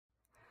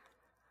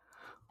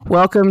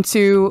Welcome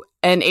to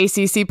an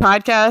ACC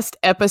podcast,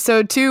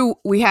 episode 2.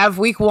 We have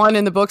week 1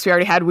 in the books. We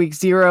already had week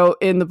 0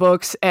 in the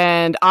books.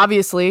 And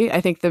obviously,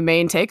 I think the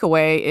main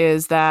takeaway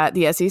is that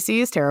the SEC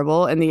is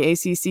terrible and the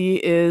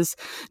ACC is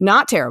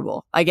not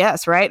terrible, I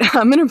guess, right?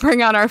 I'm going to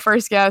bring on our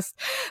first guest,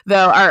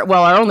 though,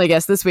 our only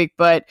guest this week,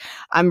 but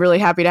I'm really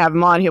happy to have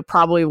him on. He'll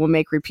probably will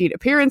make repeat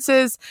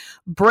appearances.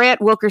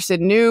 Brant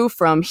Wilkerson New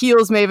from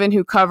Heels Maven,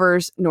 who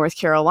covers North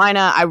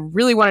Carolina. I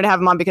really wanted to have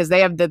him on because they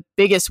have the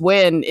biggest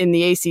win in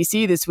the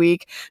ACC this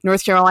week.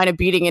 North Carolina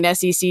beating an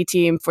SEC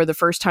team for the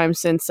first time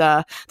since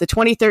the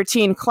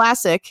 2013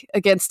 Classic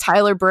against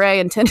Tyler Bray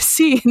and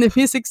Tennessee in the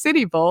Music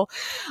City Bowl.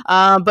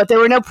 But there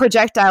were no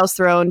projectiles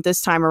thrown this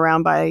time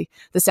around by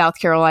the South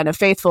Carolina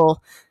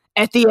faithful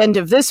at the end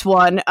of this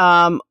one.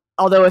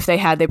 Although if they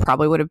had, they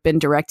probably would have been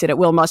directed at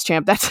Will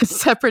Muschamp. That's a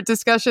separate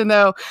discussion,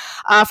 though.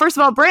 First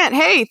of all, Brant,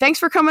 hey, thanks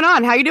for coming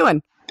on. How you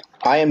doing?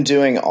 I am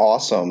doing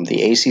awesome.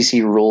 The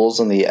ACC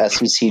rules and the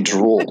SEC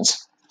drools.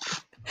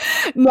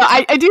 No,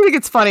 I do think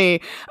it's funny,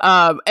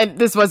 and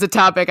this was a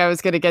topic I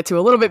was going to get to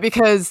a little bit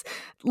because,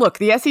 look,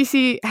 the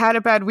SEC had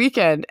a bad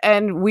weekend,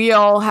 and we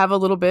all have a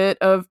little bit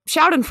of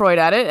schadenfreude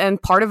at it,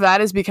 and part of that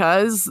is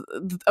because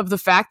of the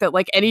fact that,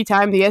 like,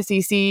 anytime the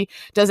SEC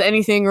does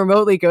anything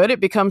remotely good,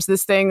 it becomes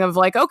this thing of,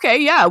 like, okay,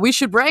 yeah, we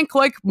should rank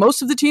like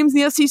most of the teams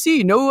in the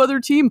SEC. No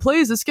other team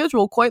plays a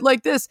schedule quite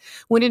like this,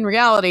 when in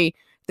reality,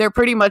 they're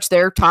pretty much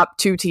their top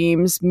 2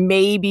 teams,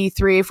 maybe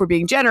 3 if we're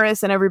being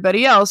generous, and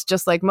everybody else,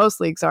 just like most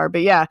leagues are.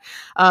 But yeah,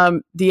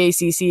 the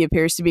ACC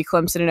appears to be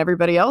Clemson and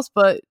everybody else.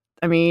 But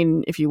I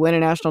mean, if you win a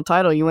national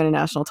title, you win a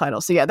national title.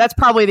 So yeah, that's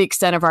probably the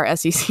extent of our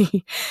SEC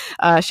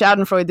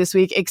schadenfreude this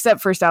week,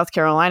 except for South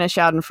Carolina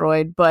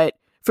schadenfreude. But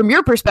from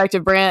your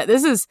perspective, Brant,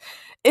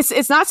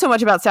 it's not so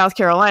much about South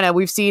Carolina.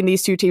 We've seen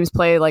these two teams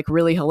play like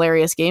really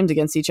hilarious games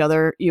against each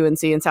other,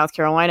 UNC and South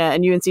Carolina,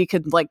 and UNC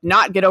could like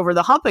not get over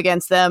the hump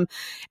against them.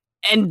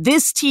 And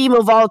this team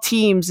of all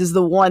teams is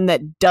the one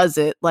that does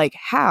it. Like,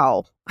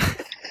 how?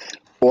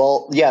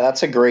 Well, yeah,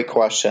 that's a great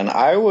question.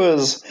 I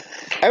was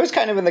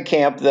kind of in the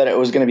camp that it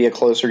was going to be a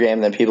closer game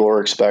than people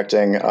were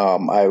expecting.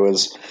 I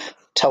was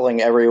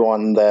telling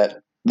everyone that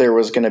there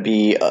was going to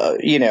be,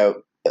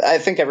 I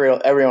think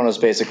everyone was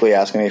basically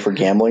asking me for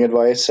gambling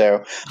advice.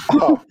 So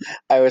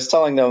I was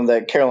telling them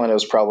that Carolina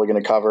was probably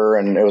going to cover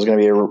and it was going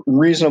to be a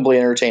reasonably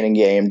entertaining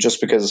game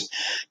just because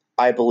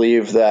I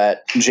believe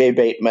that Jay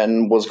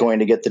Bateman was going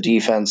to get the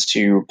defense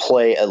to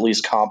play at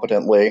least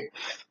competently,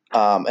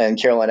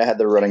 and Carolina had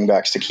the running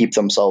backs to keep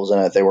themselves in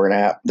it. They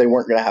weren't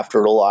going to have to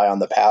rely on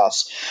the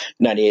pass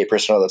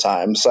 98% of the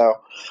time. So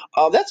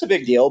that's a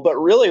big deal. But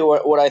really,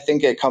 what I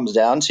think it comes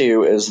down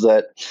to is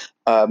that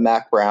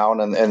Mac Brown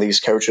and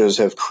these coaches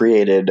have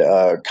created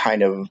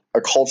kind of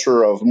a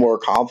culture of more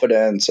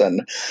confidence,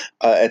 and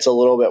it's a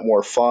little bit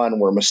more fun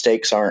where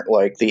mistakes aren't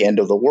like the end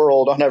of the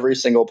world on every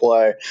single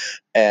play.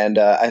 And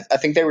I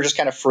think they were just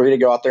kind of free to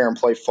go out there and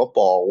play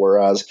football,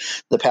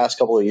 whereas the past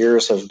couple of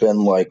years have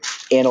been like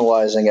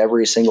analyzing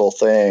every single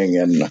thing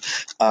and,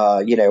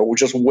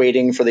 just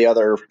waiting for the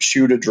other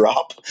shoe to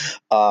drop.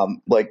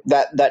 Like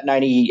that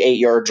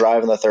 98-yard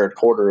drive in the third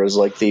quarter is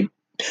like the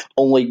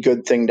only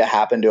good thing to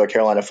happen to a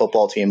Carolina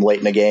football team late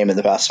in the game in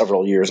the past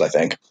several years, I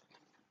think.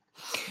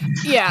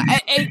 Yeah,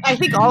 I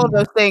think all of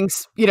those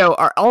things,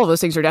 are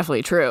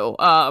definitely true.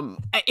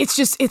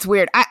 It's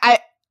weird.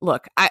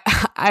 Look,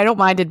 I don't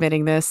mind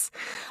admitting this.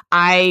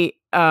 I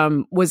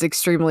was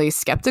extremely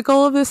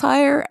skeptical of this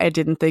hire. I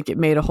didn't think it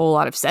made a whole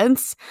lot of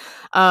sense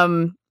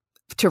to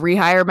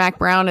rehire Mac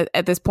Brown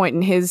at this point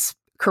in his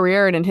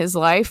career and in his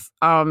life.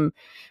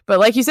 But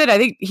like you said, I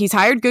think he's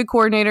hired good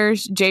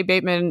coordinators. Jay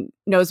Bateman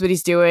knows what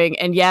he's doing.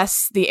 And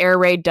yes, the air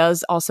raid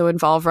does also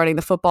involve running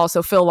the football.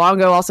 So Phil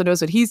Longo also knows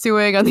what he's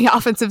doing on the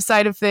offensive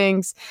side of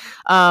things.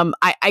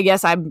 I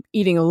guess I'm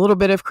eating a little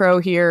bit of crow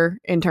here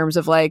in terms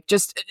of like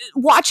just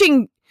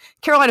watching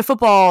Carolina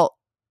football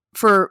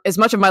for as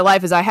much of my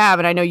life as I have.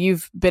 And I know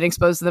you've been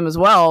exposed to them as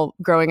well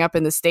growing up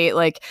in the state.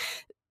 Like,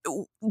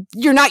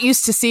 you're not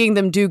used to seeing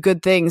them do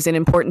good things in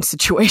important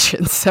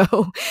situations.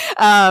 So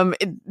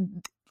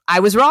I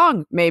was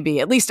wrong,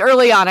 maybe, at least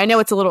early on. I know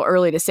it's a little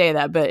early to say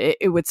that, but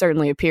it would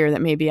certainly appear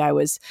that maybe I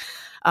was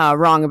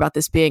wrong about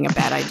this being a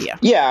bad idea.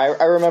 Yeah,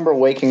 I remember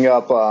waking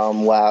up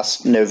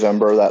last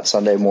November, that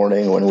Sunday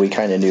morning, when we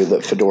kind of knew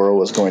that Fedora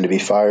was going to be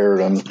fired.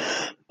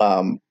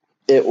 And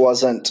it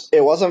wasn't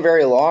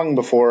very long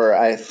before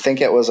I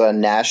think it was a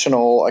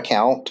national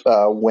account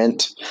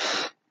went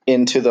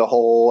into the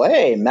whole,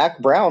 hey, Mac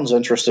Brown's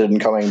interested in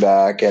coming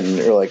back, and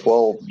you're like,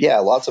 well, yeah,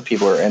 lots of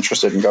people are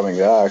interested in coming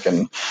back,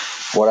 and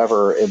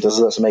whatever, does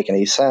this make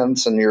any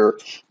sense? And your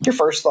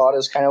first thought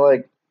is kind of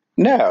like,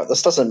 no,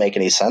 this doesn't make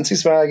any sense.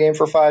 He's been out of the game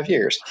for 5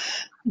 years.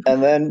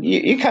 And then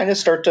you kind of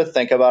start to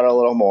think about it a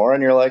little more,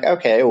 and you're like,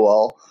 okay,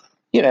 well,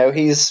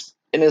 he's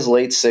in his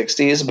late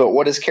 60s, but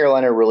what does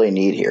Carolina really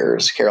need here?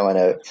 Is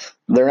Carolina,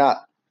 they're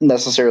not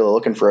necessarily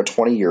looking for a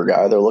 20-year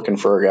guy. They're looking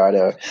for a guy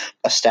to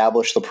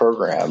establish the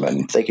program,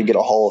 and they could get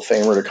a Hall of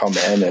Famer to come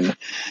in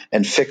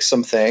and fix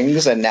some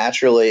things. And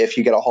naturally, if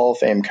you get a Hall of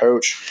Fame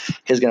coach,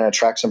 he's going to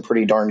attract some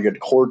pretty darn good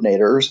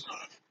coordinators.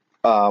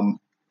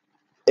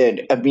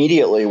 And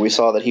immediately we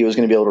saw that he was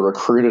going to be able to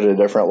recruit at a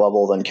different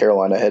level than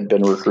Carolina had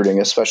been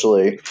recruiting,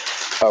 especially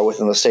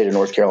within the state of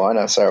North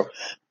Carolina. So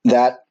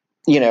that,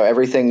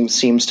 everything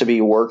seems to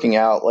be working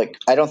out. Like,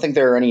 I don't think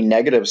there are any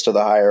negatives to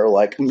the hire.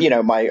 Like,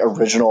 my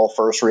original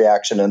first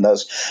reaction in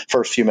those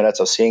first few minutes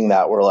of seeing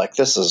that were like,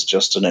 this is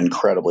just an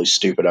incredibly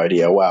stupid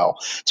idea. Wow.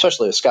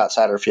 Especially with Scott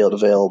Satterfield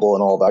available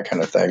and all that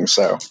kind of thing.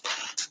 So,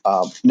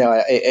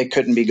 no, it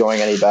couldn't be going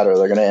any better.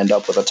 They're going to end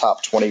up with a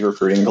top 20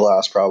 recruiting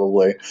class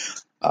probably.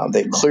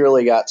 They've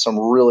clearly got some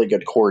really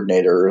good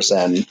coordinators,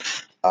 and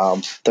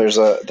there's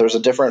a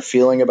different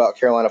feeling about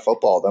Carolina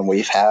football than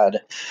we've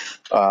had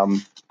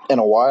in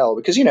a while.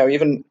 Because,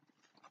 even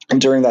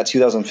during that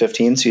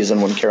 2015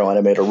 season when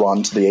Carolina made a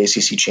run to the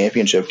ACC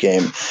championship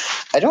game,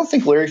 I don't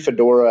think Larry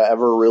Fedora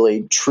ever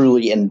really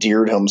truly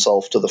endeared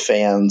himself to the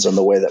fans in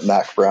the way that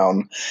Mack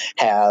Brown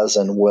has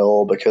and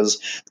will,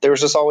 because there was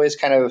just always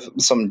kind of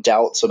some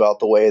doubts about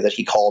the way that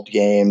he called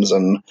games,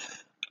 and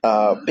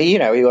but, he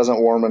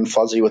wasn't warm and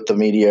fuzzy with the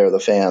media or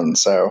the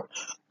fans. So,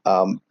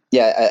 I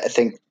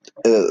think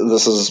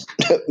this is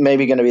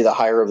maybe going to be the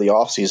hire of the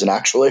offseason,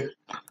 actually.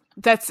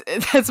 That's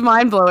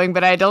mind-blowing,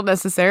 but I don't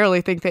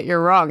necessarily think that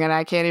you're wrong, and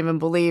I can't even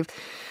believe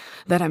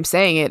that I'm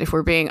saying it, if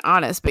we're being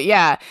honest. But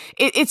yeah,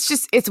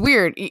 it's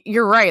weird.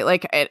 You're right.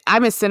 Like,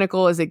 I'm as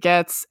cynical as it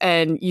gets,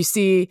 and you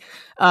see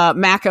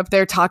Mac up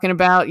there talking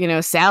about,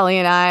 Sally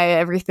and I,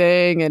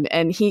 everything,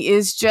 and he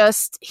is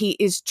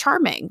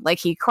charming. Like,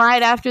 he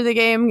cried after the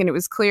game, and it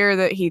was clear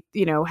that he,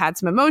 had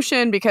some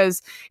emotion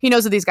because he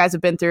knows what these guys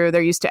have been through.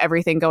 They're used to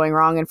everything going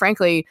wrong, and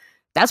frankly,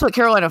 that's what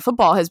Carolina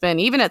football has been,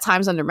 even at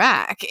times under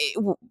Mac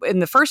in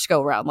the first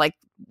go round. Like,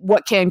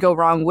 what can go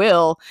wrong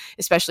will,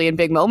 especially in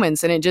big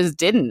moments, and it just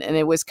didn't. And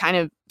it was kind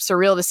of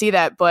surreal to see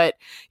that. But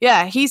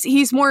yeah,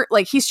 he's more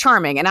like, he's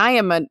charming, and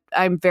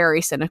I'm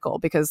very cynical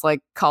because,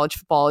 like, college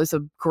football is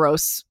a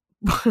gross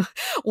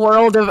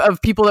world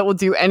of people that will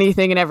do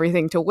anything and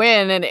everything to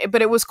win.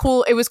 But it was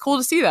cool. It was cool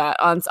to see that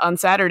on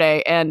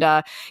Saturday. And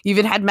you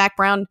even had Mack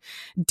Brown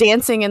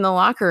dancing in the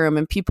locker room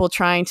and people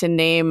trying to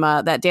name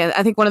that dance.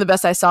 I think one of the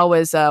best I saw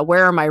was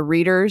Where Are My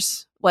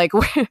Readers? Like,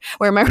 where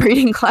are my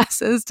reading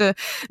classes to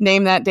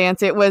name that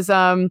dance? It was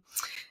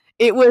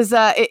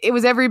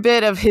every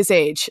bit of his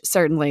age,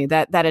 certainly,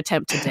 that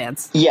attempt to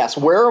dance. Yes,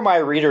 Where Are My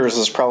Readers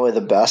is probably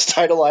the best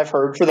title I've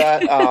heard for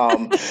that.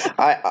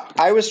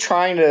 I was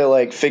trying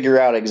to figure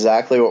out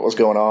exactly what was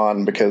going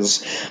on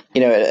because,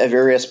 at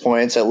various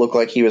points it looked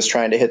like he was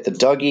trying to hit the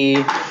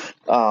Dougie.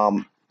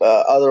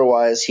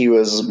 Otherwise, he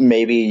was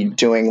maybe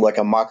doing like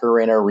a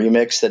Macarena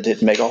remix that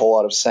didn't make a whole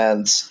lot of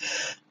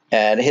sense.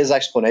 And his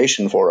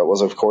explanation for it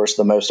was, of course,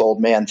 the most old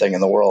man thing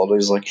in the world. He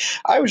was like,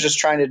 I was just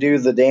trying to do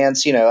the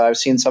dance, I've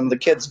seen some of the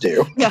kids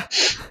do. Yeah.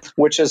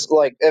 Which is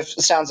it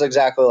sounds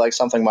exactly like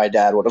something my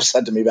dad would have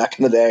said to me back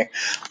in the day.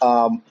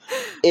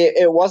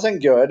 It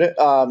wasn't good.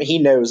 He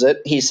knows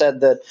it. He said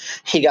that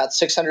he got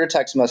 600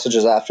 text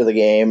messages after the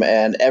game,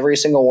 and every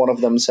single one of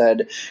them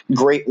said,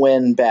 "Great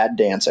win, bad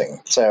dancing."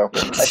 So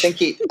I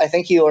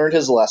think he learned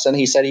his lesson.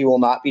 He said he will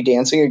not be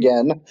dancing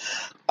again.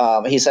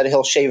 He said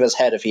he'll shave his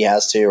head if he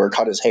has to, or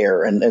cut his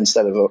hair and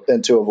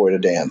to avoid a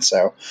dance.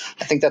 So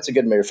I think that's a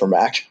good move for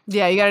Mac.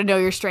 Yeah, you got to know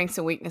your strengths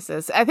and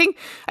weaknesses. I think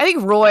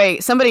Roy,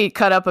 somebody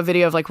cut up a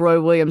video of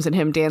Roy Williams and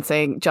him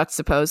dancing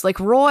juxtaposed.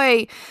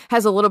 Roy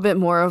has a little bit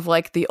more of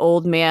the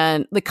old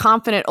man, the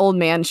confident old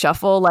man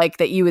shuffle,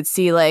 that you would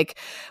see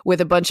with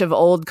a bunch of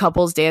old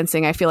couples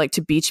dancing. I feel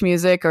to beach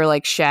music or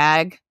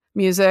shag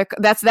music.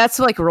 That's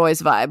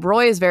Roy's vibe.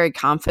 Roy is very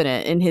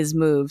confident in his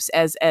moves,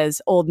 as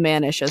old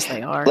manish as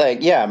they are.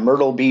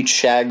 Myrtle Beach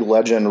shag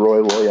legend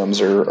Roy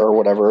Williams or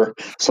whatever.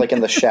 It's in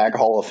the Shag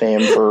Hall of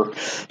Fame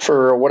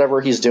for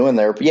whatever he's doing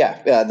there. But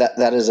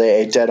that is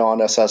a dead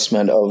on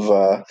assessment of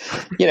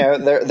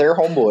they're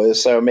homeboys.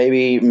 So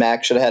maybe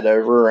Mac should head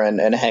over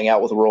and hang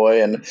out with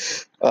Roy and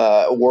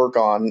work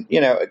on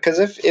because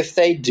if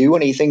they do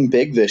anything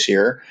big this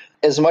year,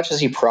 as much as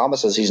he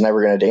promises he's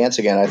never going to dance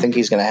again, I think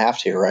he's going to have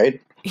to,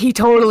 right? He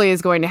totally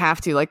is going to have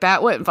to.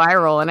 That went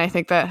viral, and I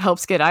think that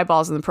helps get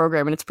eyeballs in the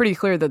program. And it's pretty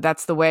clear that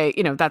that's the way,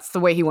 that's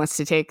the way he wants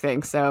to take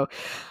things. So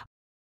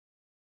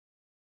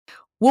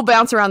we'll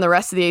bounce around the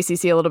rest of the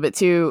ACC a little bit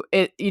too.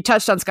 You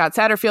touched on Scott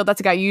Satterfield. That's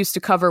a guy you used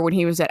to cover when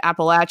he was at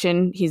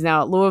Appalachian. He's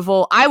now at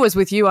Louisville. I was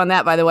with you on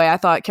that, by the way. I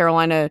thought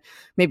Carolina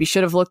maybe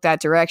should have looked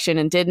that direction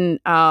and didn't.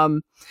 I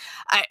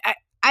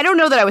don't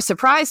know that I was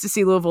surprised to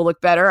see Louisville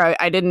look better.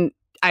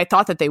 I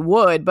thought that they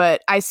would,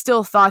 but I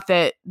still thought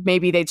that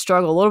maybe they'd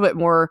struggle a little bit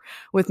more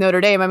with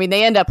Notre Dame. I mean,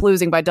 they end up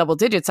losing by double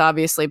digits,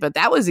 obviously, but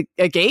that was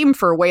a game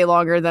for way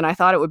longer than I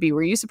thought it would be.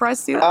 Were you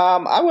surprised to see that?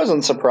 I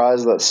wasn't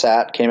surprised that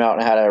Sat came out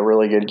and had a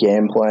really good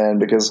game plan,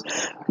 because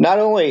not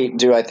only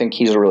do I think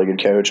he's a really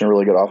good coach and a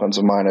really good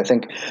offensive mind, I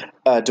think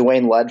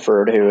Dwayne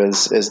Ledford, who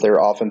is their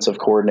offensive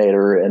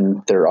coordinator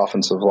and their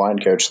offensive line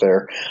coach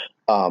there,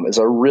 is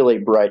a really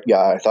bright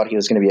guy. I thought he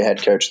was going to be a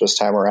head coach this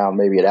time around,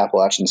 maybe at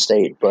Appalachian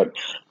State, but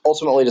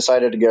ultimately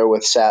decided to go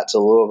with Sat to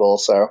Louisville.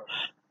 So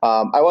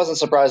I wasn't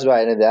surprised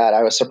by any of that.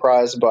 I was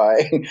surprised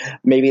by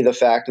maybe the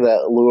fact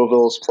that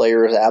Louisville's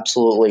players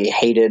absolutely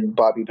hated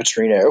Bobby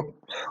Petrino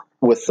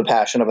with the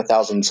passion of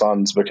 1,000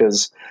 suns,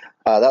 because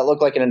that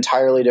looked like an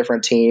entirely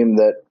different team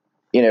that,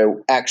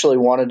 actually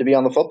wanted to be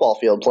on the football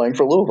field playing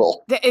for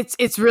Louisville.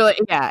 It's really,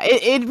 yeah,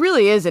 it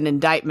really is an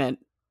indictment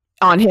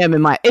on him.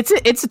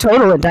 It's a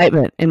total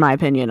indictment in my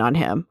opinion on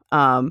him.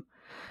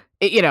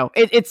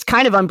 It's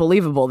kind of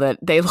unbelievable that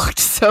they looked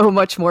so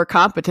much more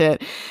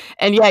competent.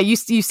 And yeah, you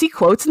see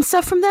quotes and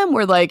stuff from them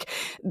where like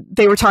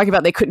they were talking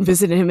about they couldn't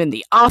visit him in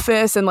the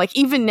office. And like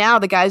even now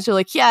the guys are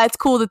like, yeah, it's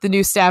cool that the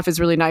new staff is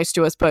really nice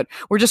to us, but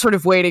we're just sort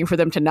of waiting for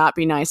them to not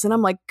be nice. And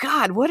I'm like,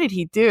 God, what did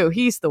he do?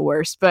 He's the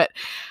worst. But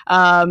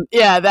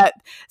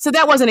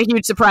that wasn't a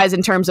huge surprise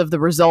in terms of the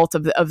result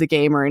of the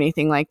game or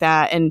anything like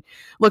that. And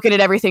looking at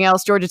everything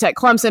else, Georgia Tech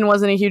Clemson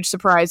wasn't a huge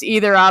surprise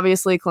either.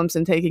 Obviously,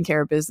 Clemson taking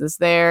care of business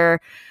there.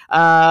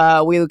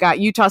 We got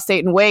Utah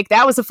State and Wake.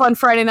 That was a fun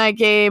Friday night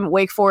game.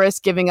 Wake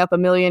Forest giving up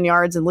 1,000,000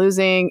 yards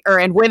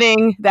and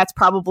winning. That's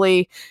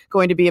probably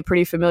going to be a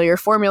pretty familiar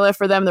formula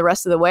for them the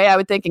rest of the way, I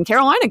would think. And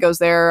Carolina goes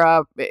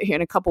there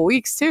in a couple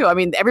weeks too. I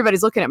mean,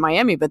 everybody's looking at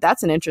Miami, but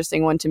that's an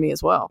interesting one to me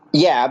as well.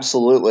 Yeah,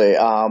 absolutely.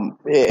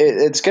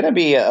 It's going to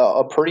be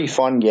a pretty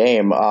fun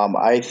game,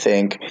 I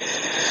think.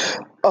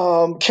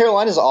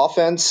 Carolina's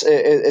offense,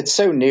 it's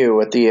so new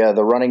with the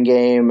running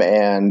game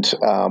and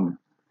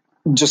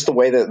just the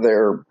way that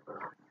they're,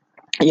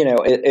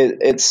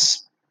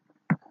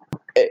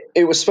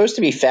 it was supposed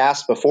to be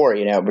fast before,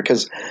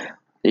 because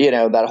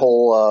that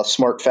whole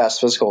smart, fast,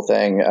 physical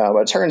thing.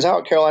 But it turns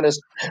out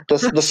Carolina's the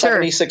Sure.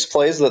 76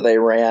 plays that they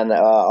ran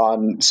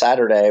on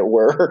Saturday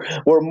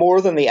were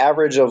more than the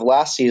average of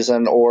last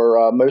season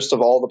or most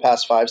of all the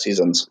past 5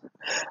 seasons.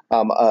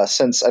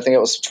 Since I think it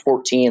was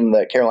 14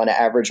 that Carolina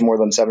averaged more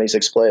than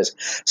 76 plays.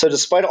 So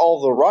despite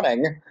all the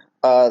running,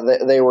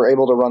 they were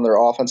able to run their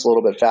offense a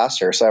little bit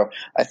faster. So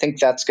I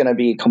think that's going to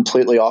be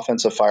completely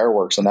offensive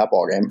fireworks in that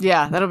ball game.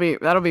 Yeah, that'll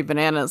be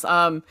bananas.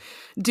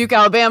 Duke,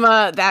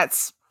 Alabama,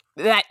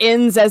 that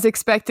ends as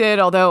expected,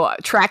 although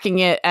tracking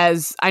it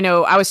as I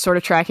know I was sort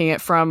of tracking it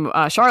from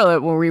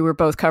Charlotte when we were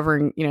both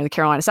covering, the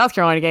Carolina, South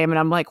Carolina game. And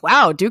I'm like,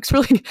 wow, Duke's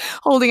really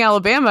holding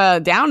Alabama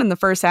down in the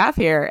first half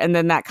here. And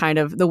then that kind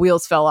of the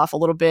wheels fell off a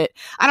little bit.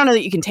 I don't know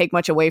that you can take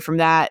much away from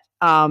that.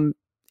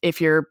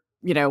 If you're,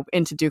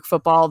 into Duke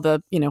football,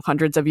 the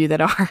hundreds of you that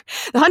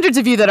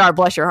are,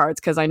 bless your hearts,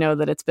 because I know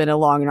that it's been a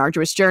long and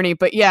arduous journey.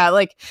 But yeah,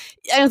 like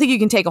I don't think you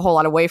can take a whole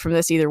lot away from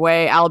this either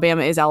way.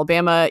 Alabama is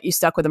Alabama. You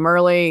stuck with them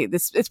early.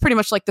 It's pretty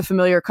much like the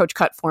familiar Coach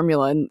Cut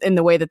formula in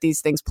the way that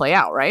these things play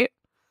out, right?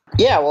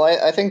 Yeah, well,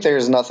 I think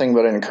there's nothing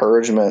but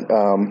encouragement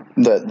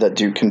that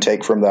Duke can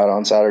take from that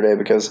on Saturday,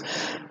 because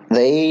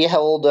they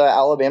held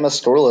Alabama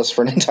scoreless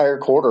for an entire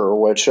quarter,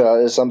 which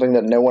is something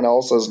that no one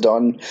else has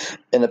done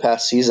in the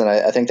past season.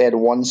 I think they had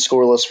one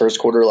scoreless first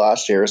quarter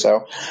last year.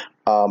 So,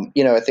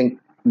 I think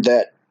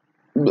that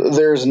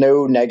there's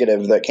no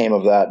negative that came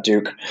of that.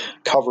 Duke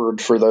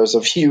covered for those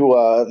of you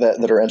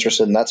that are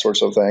interested in that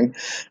sort of thing.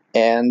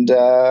 And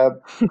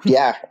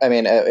yeah, I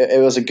mean,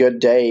 it was a good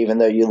day, even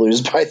though you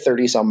lose by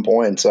 30-some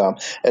points.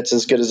 It's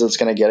as good as it's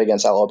going to get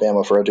against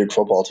Alabama for a Duke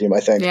football team,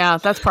 I think. Yeah,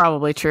 that's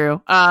probably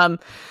true.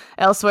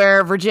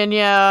 Elsewhere,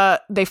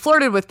 Virginia, they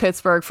flirted with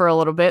Pittsburgh for a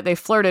little bit. They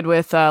flirted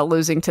with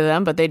losing to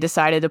them, but they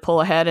decided to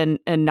pull ahead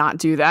and not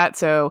do that.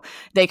 So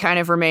they kind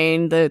of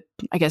remain the,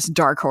 I guess,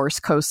 dark horse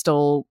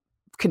Coastal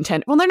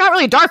contend. Well, they're not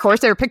really a dark horse.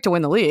 They were picked to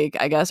win the league,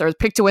 I guess, or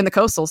picked to win the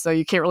Coastal. So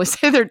you can't really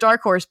say they're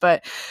dark horse,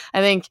 but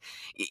I think,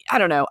 I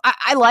don't know.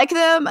 I like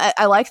them.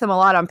 I like them a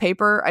lot on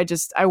paper.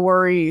 I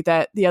worry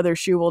that the other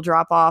shoe will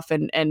drop off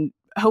and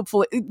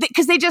hopefully,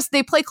 because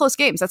they play close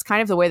games. That's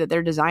kind of the way that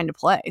they're designed to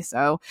play.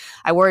 So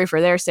I worry for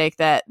their sake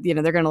that,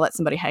 they're going to let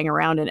somebody hang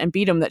around and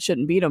beat them that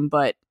shouldn't beat them.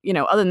 But,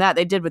 other than that,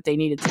 they did what they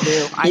needed to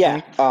do.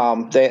 I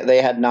think.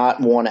 They had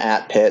not won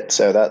at Pitt.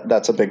 So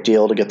that's a big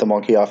deal to get the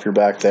monkey off your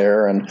back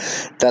there. And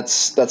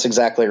that's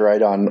exactly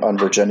right on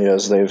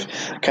Virginia's. They've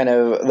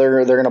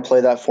they're going to play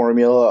that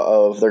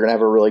formula of they're going to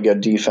have a really good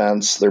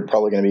defense. They're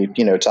probably going to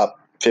be, top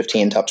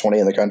 15, top 20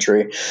 in the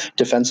country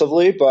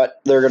defensively,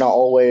 but they're going to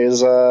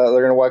always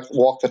they're going to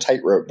walk the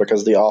tightrope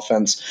because the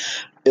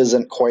offense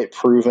isn't quite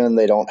proven.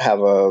 They don't have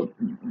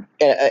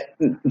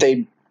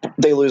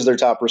they lose their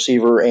top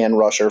receiver and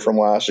rusher from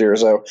last year,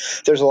 so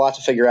there's a lot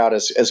to figure out.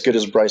 As good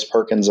as Bryce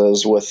Perkins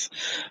is with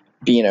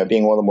being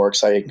one of the more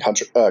exciting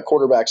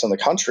quarterbacks in the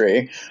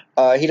country,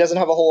 he doesn't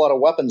have a whole lot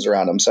of weapons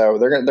around him. So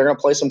they're going to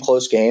play some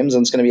close games,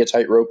 and it's going to be a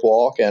tightrope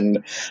walk.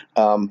 And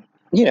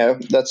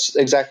that's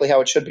exactly how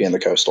it should be in the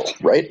Coastal,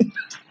 right?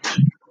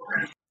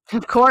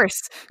 Of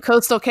course,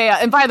 Coastal chaos.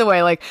 And by the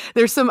way, like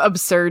there's some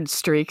absurd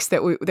streaks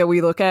that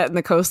we look at in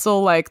the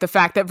Coastal, like the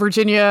fact that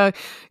Virginia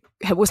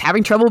was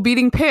having trouble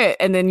beating Pitt,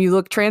 and then you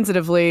look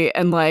transitively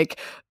and like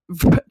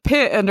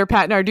Pitt under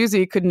Pat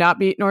Narduzzi could not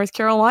beat North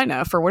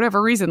Carolina for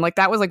whatever reason. Like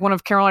that was like one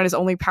of Carolina's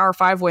only Power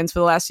 5 wins for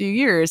the last few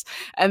years.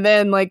 And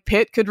then like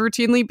Pitt could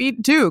routinely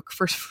beat Duke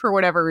for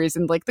whatever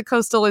reason. Like the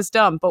Coastal is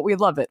dumb, but we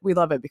love it. We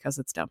love it because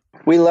it's dumb.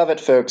 We love it,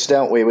 folks,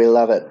 don't we? We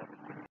love it.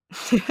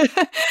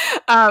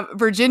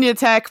 Virginia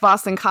Tech,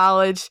 Boston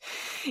College.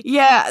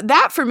 Yeah,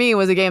 that for me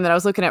was a game that I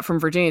was looking at from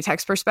Virginia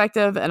Tech's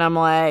perspective. And I'm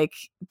like,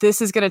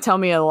 this is going to tell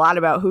me a lot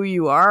about who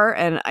you are.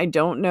 And I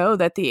don't know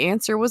that the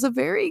answer was a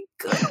very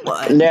good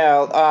one.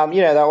 No,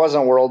 that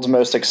wasn't world's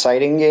most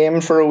exciting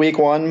game for a week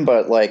one,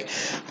 but like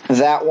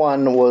that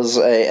one was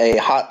a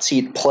hot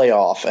seat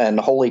playoff. And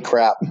holy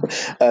crap,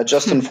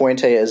 Justin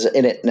Fuente is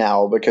in it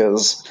now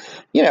because,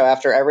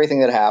 after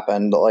everything that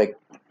happened, like,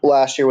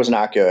 last year was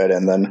not good,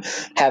 and then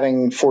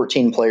having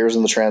 14 players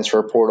in the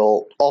transfer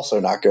portal,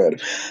 also not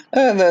good.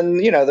 And then,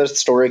 the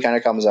story kind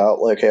of comes out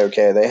like,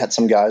 okay, they had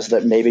some guys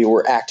that maybe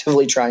were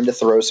actively trying to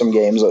throw some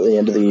games at the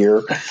end of the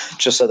year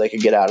just so they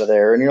could get out of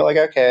there. And you're like,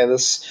 okay,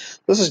 this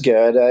is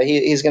good.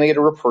 He's going to get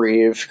a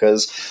reprieve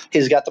because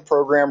he's got the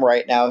program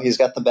right now. He's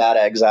got the bad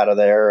eggs out of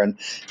there, and,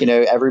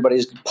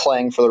 everybody's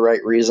playing for the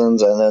right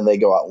reasons, and then they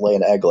go out and lay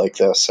an egg like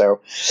this. So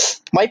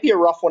might be a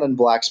rough one in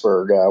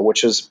Blacksburg,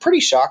 which is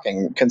pretty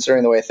shocking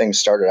considering the way things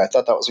started. I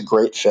thought that was a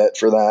great fit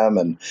for them,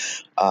 and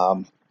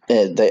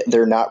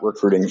they're not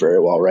recruiting very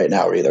well right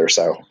now either.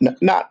 So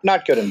not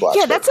good in Blacksburg.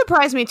 Yeah, that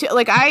surprised me too.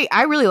 Like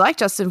I really like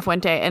Justin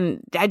Fuente,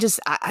 and I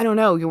don't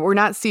know. We're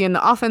not seeing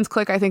the offense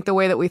click, I think, the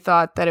way that we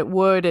thought that it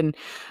would. And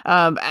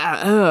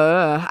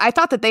I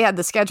thought that they had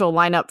the schedule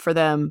line up for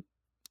them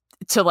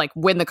to like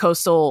win the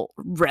Coastal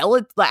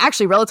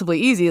relatively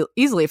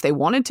easily if they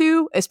wanted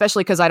to,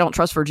 especially because I don't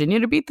trust Virginia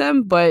to beat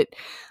them. But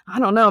I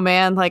don't know,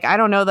 man. Like, I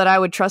don't know that I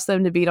would trust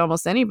them to beat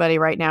almost anybody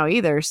right now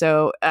either.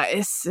 So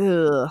I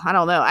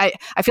don't know. I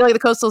feel like the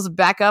Coastal's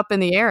back up in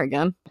the air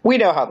again. We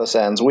know how this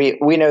ends. We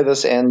know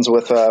this ends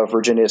with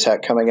Virginia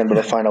Tech coming into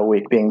the final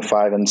week being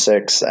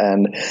 5-6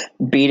 and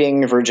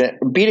beating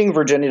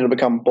Virginia to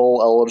become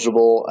bowl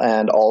eligible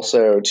and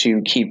also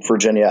to keep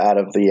Virginia out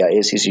of the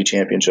ACC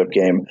championship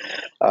game,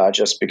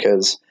 just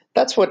because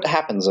that's what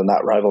happens in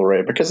that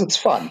rivalry, because it's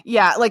fun.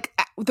 Yeah, like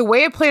the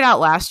way it played out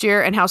last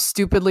year and how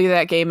stupidly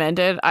that game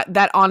ended,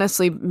 that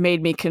honestly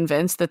made me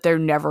convinced that they're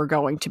never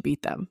going to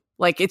beat them.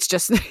 Like, it's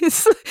just,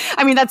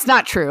 I mean, that's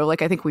not true.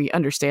 Like, I think we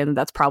understand that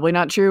that's probably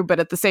not true, but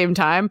at the same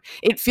time,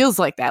 it feels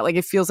like that. Like,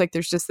 it feels like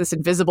there's just this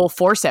invisible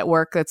force at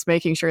work that's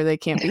making sure they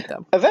can't beat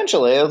them.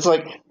 Eventually, it's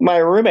like my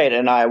roommate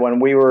and I, when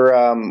we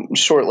were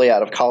shortly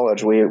out of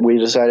college, we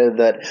decided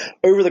that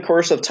over the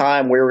course of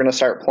time, we were going to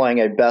start playing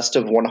a best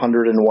of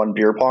 101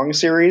 beer pong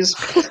series.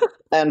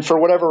 And for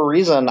whatever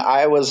reason,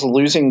 I was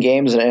losing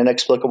games in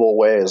inexplicable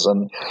ways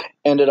and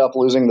ended up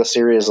losing the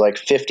series like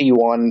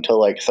 51 to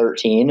like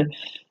 13.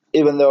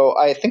 Even though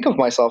I think of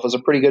myself as a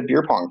pretty good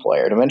beer pong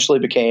player. It eventually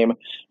became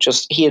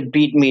just he had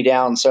beaten me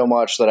down so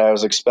much that I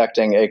was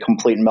expecting a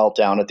complete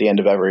meltdown at the end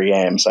of every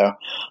game. So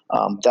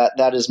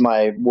that is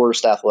my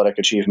worst athletic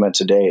achievement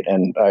to date,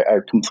 and I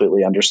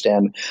completely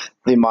understand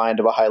the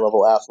mind of a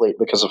high-level athlete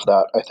because of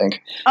that, I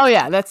think. Oh,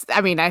 yeah.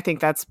 I think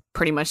that's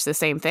pretty much the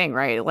same thing,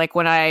 right? Like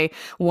when I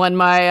won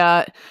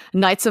my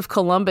Knights of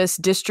Columbus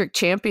district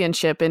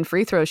championship in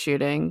free throw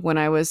shooting when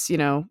I was,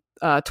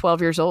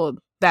 12 years old.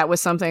 That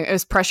was something, it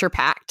was pressure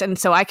packed. And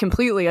so I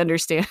completely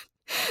understand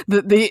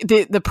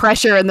the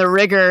pressure and the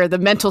rigor, the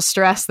mental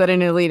stress that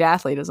an elite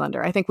athlete is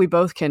under. I think we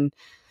both can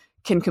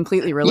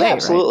completely relate. Yeah,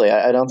 absolutely.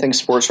 Right? I don't think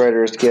sports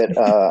writers get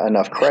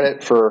enough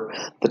credit for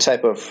the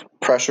type of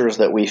pressures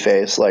that we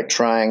face, like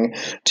trying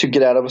to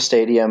get out of a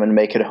stadium and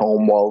make it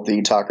home while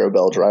the Taco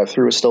Bell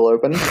drive-thru is still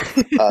open.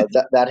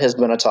 That has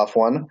been a tough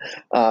one,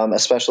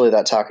 especially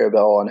that Taco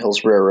Bell on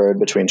Hillsborough Road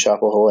between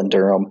Chapel Hill and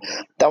Durham.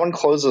 That one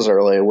closes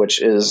early,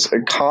 which is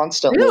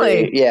constantly,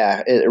 really?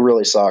 Yeah, it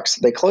really sucks.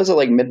 They close at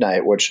like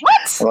midnight, which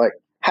like,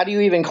 how do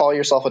you even call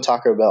yourself a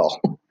Taco Bell?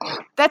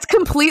 That's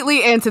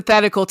completely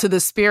antithetical to the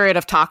spirit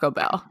of Taco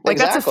Bell. Like,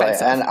 exactly.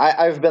 That's offensive. And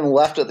I've been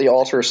left at the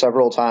altar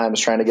several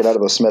times trying to get out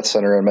of the Smith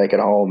Center and make it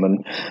home.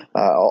 And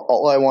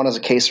all I want is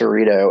a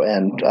quesarito,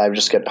 and I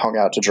just get hung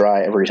out to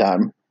dry every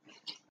time.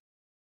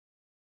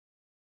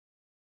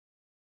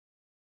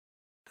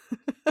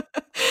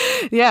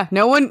 Yeah,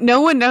 no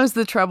one knows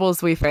the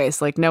troubles we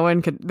face. Like, no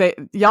one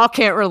could. Y'all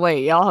can't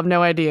relate. Y'all have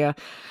no idea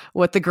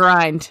what the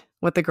grind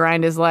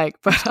is like.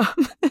 But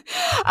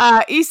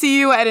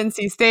ECU at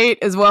NC State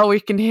as well, we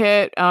can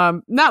hit.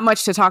 Not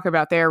much to talk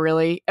about there,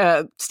 really.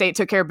 State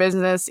took care of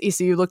business.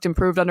 ECU looked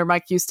improved under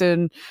Mike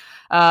Houston.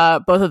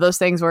 Both of those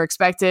things were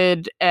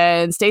expected,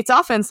 and State's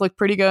offense looked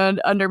pretty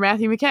good under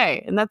Matthew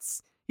McKay. And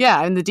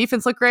and the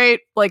defense looked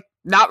great. Like,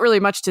 not really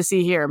much to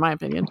see here, in my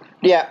opinion.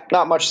 Yeah,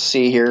 not much to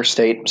see here.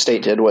 State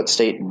did what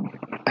State.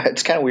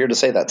 It's kind of weird to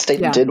say that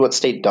State did what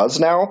State does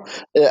now.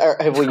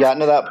 Have we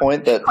gotten to that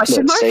point that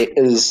State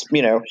is,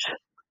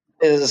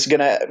 is going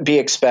to be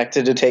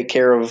expected to take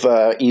care of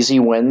easy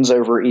wins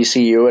over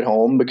ECU at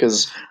home?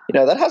 Because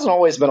that hasn't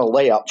always been a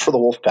layup for the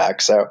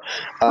Wolfpack. So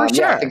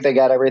sure. I think they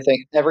got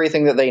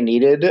everything that they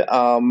needed.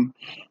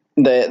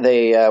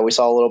 We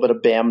saw a little bit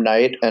of Bam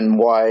Knight and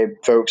why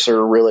folks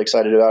are really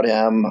excited about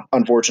him.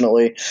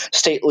 Unfortunately,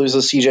 State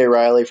loses CJ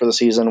Riley for the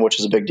season, which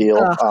is a big deal.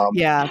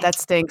 Yeah, that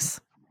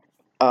stinks.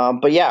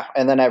 But yeah,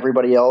 and then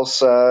everybody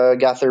else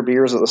got their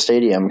beers at the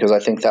stadium, because I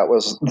think that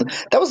was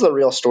the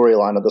real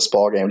storyline of this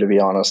ball game, to be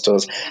honest,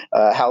 was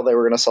how they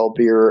were going to sell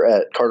beer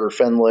at Carter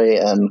Finley,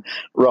 and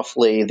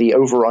roughly the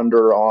over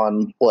under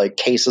on like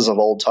cases of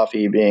Old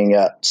Tuffy being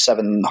at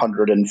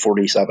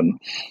 747.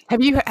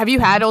 Have you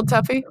had Old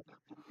Tuffy?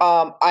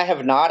 I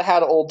have not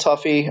had Old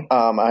Tuffy.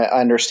 I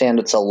understand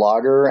it's a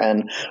lager,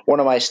 and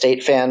one of my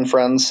State fan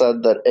friends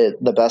said that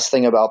the best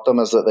thing about them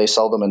is that they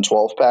sell them in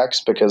 12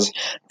 packs because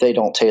they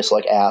don't taste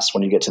like ass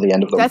when you get to the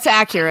end of them. That's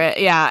accurate,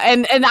 yeah,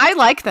 and I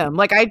like them.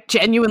 Like, I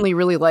genuinely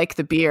really like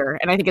the beer,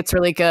 and I think it's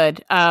really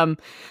good.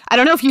 I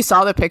don't know if you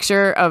saw the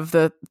picture of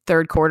the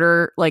third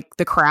quarter, like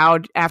the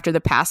crowd after the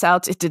pass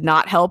outs. It did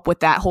not help with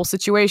that whole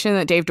situation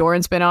that Dave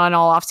Doran's been on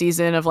all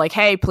offseason of like,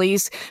 hey,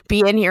 please be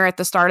in here at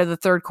the start of the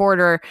third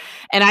quarter.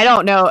 And I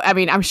don't know. I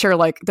mean, I'm sure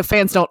like the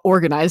fans don't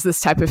organize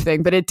this type of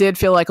thing, but it did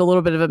feel like a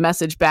little bit of a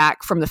message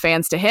back from the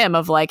fans to him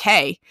of like,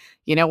 hey,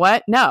 you know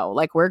what? No,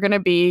 like, we're going to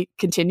be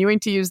continuing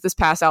to use this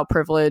pass out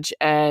privilege,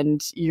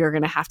 and you're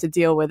going to have to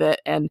deal with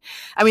it. And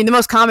I mean, the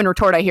most common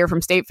retort I hear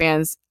from State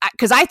fans,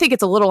 because I think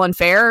it's a little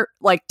unfair,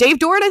 like Dave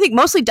Doran, I think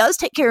mostly does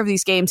take care of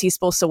these games he's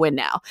supposed to win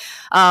now.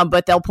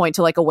 But they'll point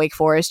to like a Wake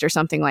Forest or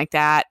something like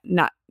that.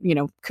 Not,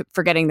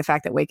 forgetting the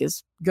fact that Wake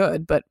is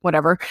good, but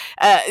whatever.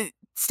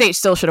 State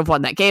still should have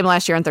won that game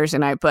last year on Thursday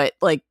night, but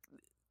like,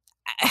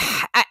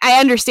 I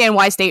understand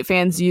why State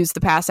fans use the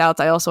pass outs.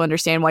 I also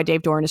understand why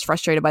Dave Doran is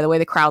frustrated by the way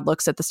the crowd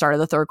looks at the start of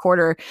the third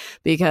quarter,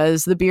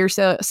 because the beer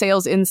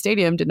sales in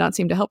stadium did not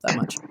seem to help that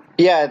much.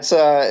 Yeah,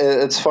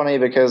 it's funny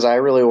because I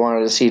really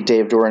wanted to see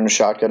Dave Doran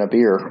shotgun a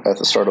beer at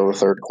the start of the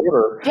third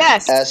quarter.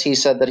 Yes, as he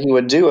said that he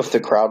would do if the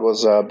crowd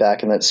was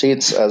back in its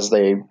seats, as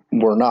they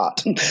were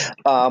not.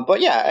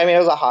 But yeah, I mean, it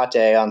was a hot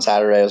day on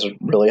Saturday. It was a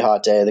really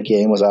hot day. The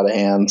game was out of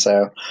hand.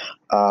 So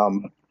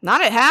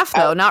not at half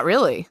though. Not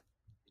really.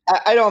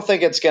 I don't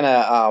think it's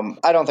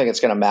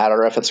gonna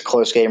matter if it's a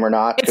close game or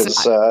not,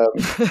 because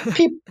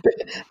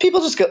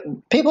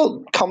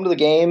people come to the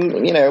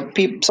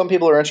game. Some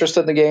people are interested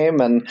in the game,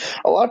 and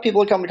a lot of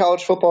people who come to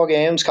college football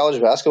games, college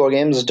basketball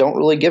games, don't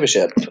really give a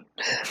shit.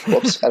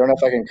 Whoops, I don't know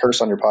if I can curse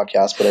on your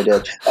podcast, but I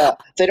did.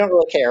 They don't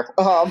really care.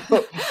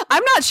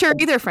 I'm not sure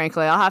either,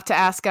 frankly. I'll have to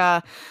ask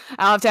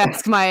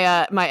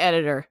my my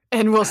editor,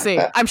 and we'll see.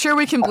 I'm sure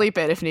we can bleep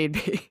it if need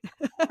be.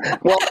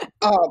 Well,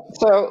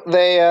 so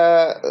they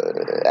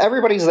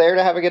everybody's there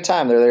to have a good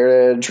time. They're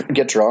there to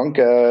get drunk,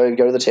 go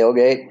to the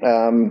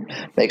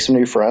tailgate, make some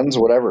new friends,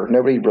 whatever.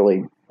 Nobody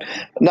really,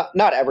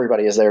 not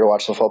everybody is there to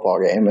watch the football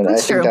game, and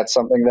that's true. That's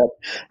something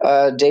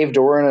that Dave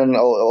Doran and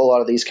a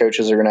lot of these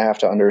coaches are going to have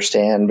to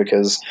understand,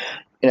 because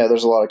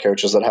there's a lot of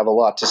coaches that have a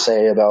lot to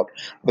say about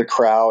the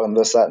crowd and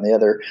this, that, and the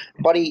other.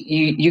 Buddy,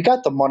 you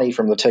got the money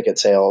from the ticket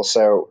sales,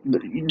 so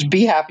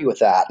be happy with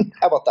that.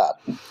 How about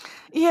that?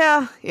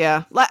 Yeah.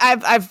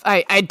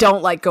 I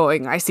don't like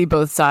going. I see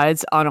both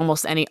sides on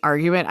almost any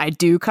argument. I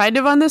do kind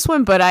of on this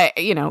one, but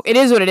it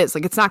is what it is.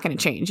 Like, it's not going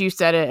to change. You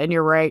said it, and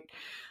you're right.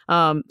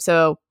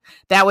 So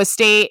that was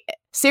State.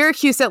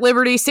 Syracuse at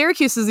Liberty.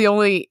 Syracuse is the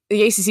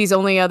ACC's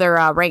only other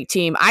ranked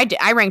team.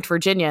 I ranked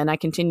Virginia, and I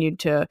continued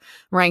to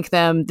rank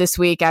them this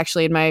week,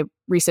 actually, in my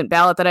recent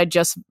ballot that I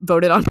just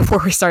voted on before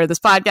we started this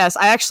podcast.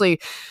 I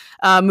actually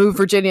moved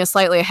Virginia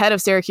slightly ahead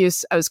of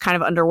Syracuse. I was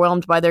kind of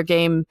underwhelmed by their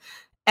game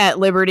at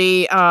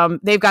Liberty.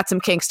 They've got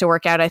some kinks to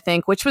work out, I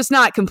think, which was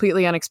not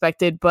completely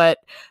unexpected, but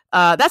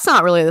that's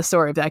not really the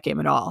story of that game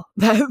at all.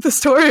 The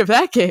story of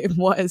that game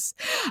was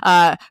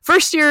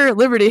first-year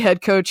Liberty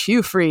head coach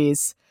Hugh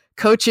Freeze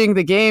coaching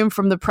the game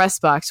from the press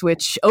box,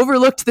 which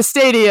overlooked the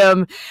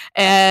stadium,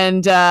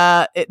 and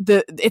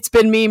it's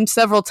been memed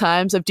several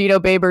times of Dino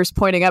Babers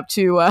pointing up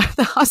to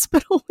the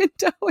hospital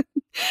window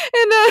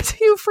and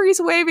Hugh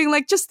Freeze waving,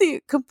 like, just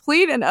the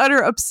complete and utter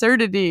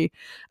absurdity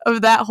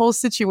of that whole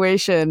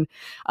situation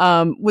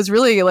was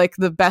really like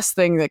one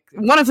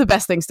of the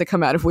best things to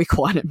come out of week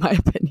one, in my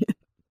opinion.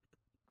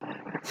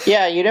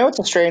 Yeah, it's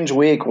a strange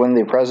week when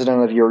the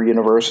president of your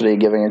university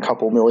giving a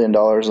couple $1 million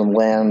in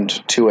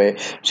land to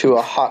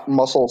a hot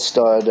muscle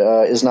stud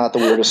is not the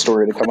weirdest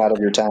story to come out of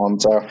your town.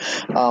 So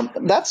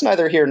that's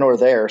neither here nor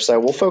there. So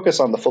we'll focus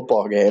on the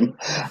football game.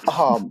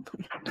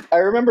 I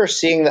remember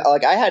seeing that.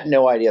 Like, I had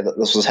no idea that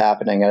this was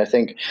happening, and I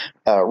think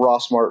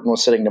Ross Martin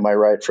was sitting to my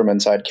right from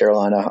inside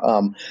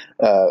Carolina,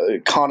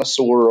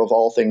 connoisseur of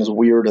all things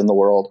weird in the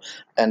world,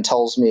 and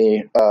tells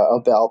me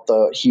about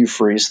the Hugh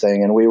Freeze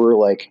thing, and we were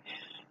like,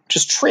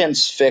 just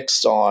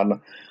transfixed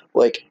on,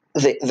 like,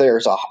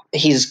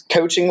 he's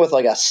coaching with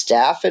like a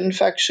staph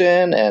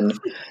infection, and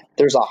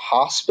there's a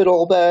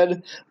hospital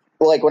bed.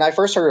 Like, when I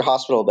first heard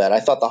hospital bed, I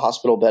thought the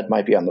hospital bed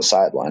might be on the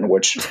sideline,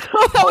 which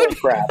holy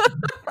crap.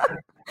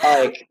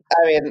 Like,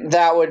 I mean,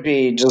 that would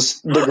be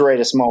just the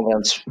greatest moment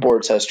in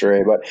sports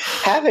history. But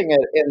having it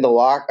in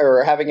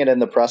having it in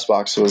the press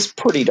box was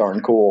pretty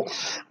darn cool.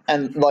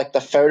 And like the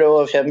photo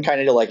of him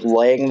kind of like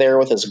laying there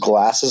with his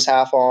glasses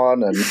half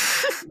on, and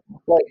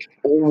like,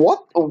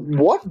 what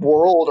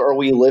world are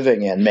we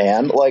living in,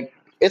 man? Like,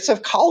 it's a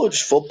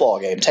college football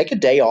game. Take a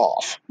day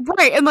off.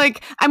 Right. And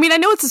like, I mean, I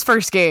know it's his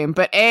first game,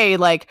 but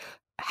like,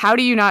 how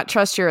do you not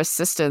trust your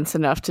assistants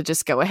enough to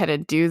just go ahead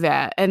and do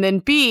that? And then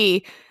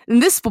B,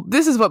 and this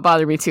is what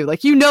bothered me too.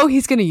 Like,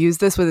 he's going to use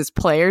this with his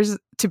players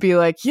to be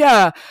like,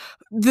 yeah,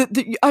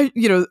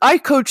 I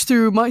coach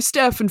through my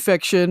staph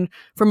infection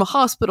from a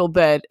hospital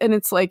bed, and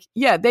it's like,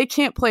 yeah, they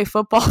can't play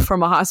football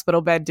from a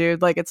hospital bed,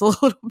 dude. Like, it's a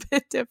little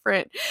bit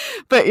different.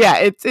 But yeah,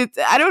 it's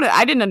I don't know.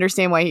 I didn't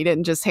understand why he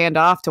didn't just hand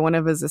off to one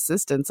of his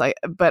assistants.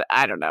 But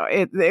I don't know.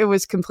 It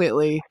was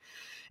completely.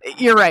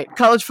 You're right.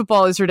 College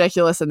football is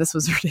ridiculous, and this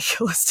was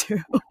ridiculous too.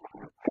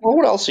 Well,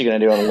 what else are you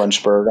going to do in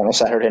Lynchburg on a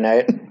Saturday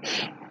night?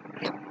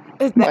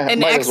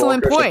 An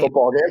excellent point.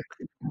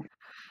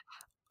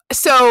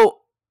 So,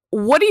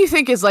 what do you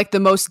think is like the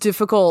most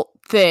difficult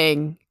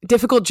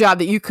job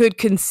that you could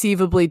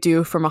conceivably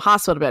do from a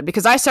hospital bed?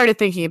 Because I started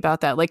thinking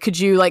about that. Like, could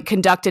you like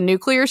conduct a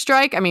nuclear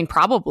strike? I mean,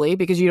 probably,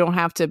 because you don't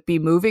have to be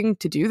moving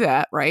to do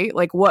that, right?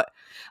 Like, what?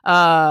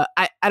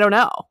 I don't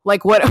know.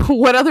 Like,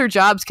 what other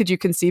jobs could you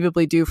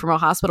conceivably do from a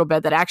hospital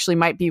bed that actually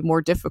might be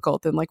more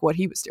difficult than like what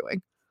he was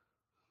doing?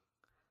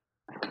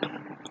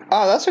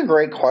 Oh, that's a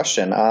great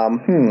question.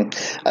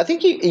 I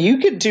think you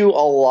could do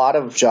a lot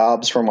of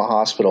jobs from a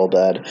hospital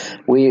bed.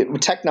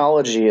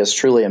 Technology is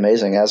truly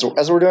amazing. As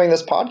we're doing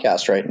this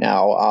podcast right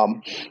now,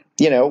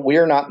 we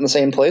are not in the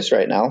same place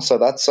right now, so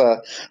that's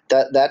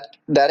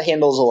that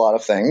handles a lot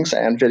of things,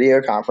 and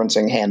video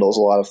conferencing handles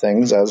a lot of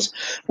things, as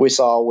we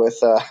saw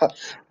with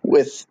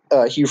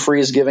Hugh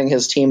Freeze giving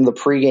his team the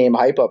pregame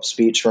hype up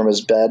speech from his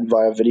bed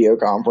via video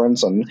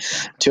conference and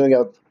doing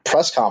a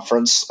press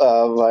conference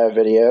via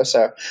video.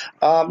 So,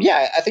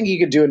 I think you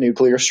could do a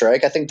nuclear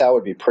strike. I think that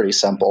would be pretty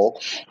simple.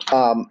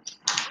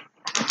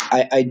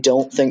 I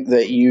don't think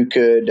that you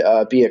could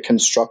be a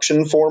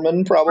construction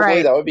foreman. Probably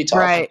right. That would be tough.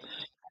 Right.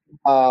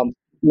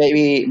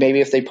 Maybe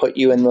if they put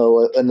you in the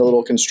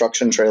little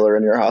construction trailer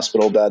in your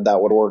hospital bed,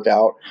 that would work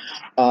out.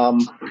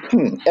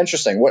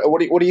 Interesting. What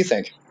do you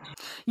think?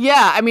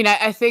 Yeah, I mean,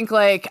 I think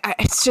like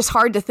it's just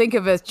hard to think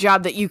of a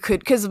job that you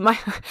could, because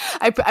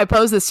I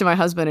posed this to my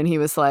husband and he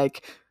was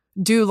like,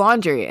 do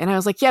laundry, and I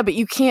was like, yeah, but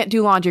you can't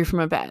do laundry from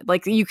a bed.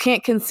 Like, you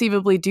can't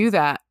conceivably do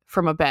that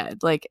from a bed.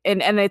 Like,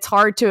 and it's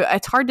hard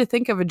to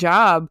think of a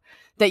job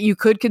that you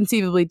could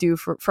conceivably do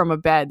from a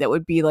bed that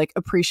would be like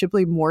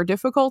appreciably more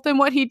difficult than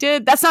what he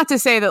did. That's not to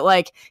say that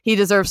like he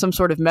deserves some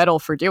sort of medal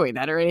for doing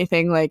that or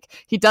anything. Like,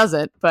 he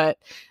doesn't, but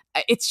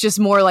it's just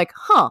more like,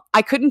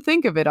 I couldn't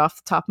think of it off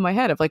the top of my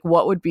head of like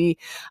what would be.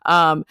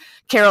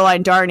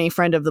 Caroline Darney,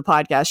 friend of the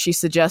podcast, she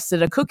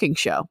suggested a cooking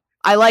show.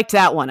 I liked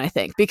that one, I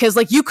think, because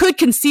like you could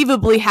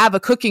conceivably have a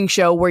cooking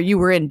show where you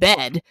were in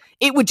bed.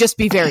 It would just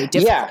be very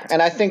difficult. Yeah,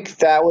 and I think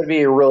that would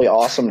be a really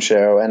awesome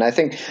show. And I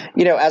think,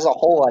 as a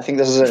whole, I think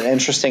this is an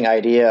interesting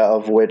idea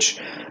of which,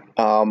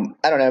 I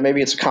don't know,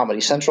 maybe it's a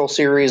Comedy Central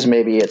series,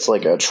 maybe it's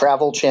like a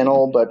travel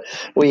channel, but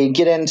we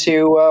get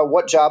into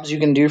what jobs you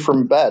can do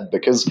from bed,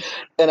 because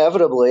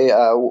inevitably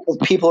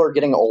people are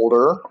getting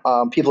older,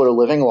 people are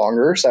living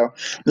longer. So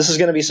this is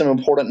going to be some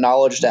important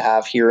knowledge to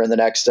have here in the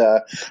next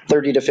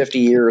 30 to 50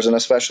 years, and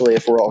especially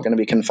if we're all going to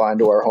be confined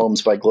to our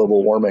homes by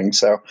global warming.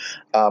 So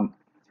I'm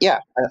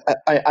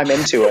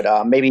into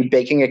it. Maybe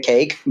baking a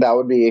cake, that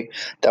would be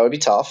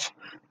tough.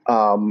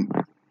 I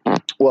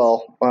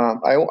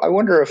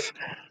wonder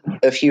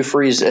if Hugh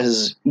Freeze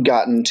has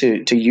gotten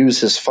to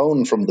use his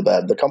phone from the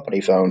bed, the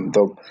company phone.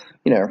 Though,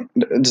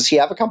 does he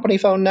have a company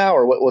phone now,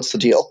 or what's the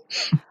deal?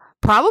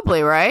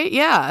 Probably, right?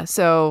 Yeah.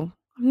 So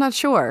I'm not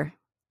sure.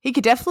 He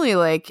could definitely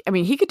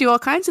he could do all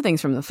kinds of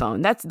things from the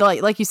phone. That's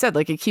like you said,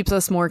 like it keeps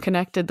us more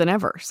connected than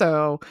ever.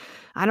 So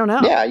I don't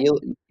know. Yeah, you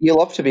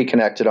love to be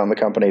connected on the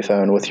company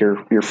phone with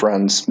your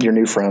friends, your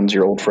new friends,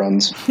 your old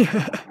friends,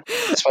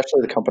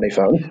 especially the company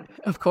phone.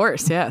 Of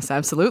course, yes,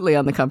 absolutely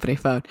on the company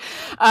phone.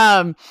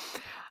 All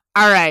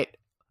right,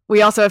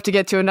 we also have to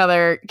get to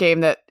another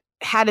game that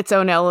had its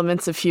own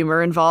elements of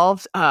humor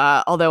involved,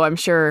 although I'm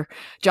sure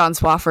John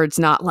Swofford's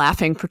not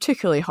laughing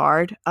particularly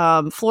hard.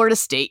 Florida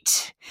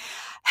State.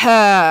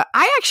 I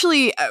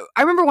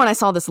remember when I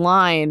saw this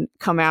line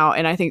come out,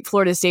 and I think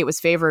Florida State was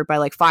favored by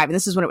like 5, and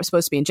this is when it was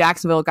supposed to be in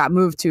Jacksonville. It got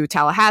moved to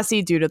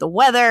Tallahassee due to the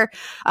weather.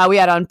 We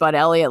had on Bud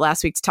Elliott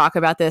last week to talk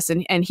about this,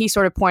 and he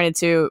sort of pointed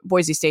to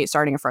Boise State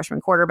starting a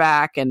freshman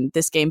quarterback and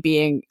this game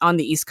being on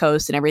the East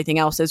Coast and everything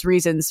else as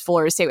reasons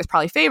Florida State was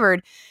probably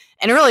favored.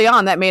 And early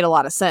on, that made a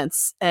lot of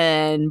sense.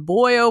 And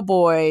boy, oh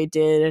boy,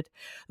 did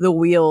the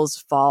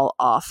wheels fall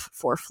off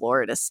for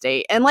Florida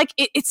State. And like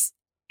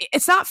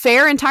it's not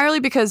fair entirely,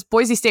 because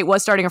Boise State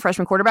was starting a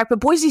freshman quarterback, but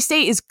Boise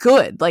State is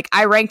good. Like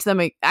I ranked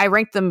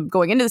them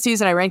going into the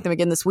season. I ranked them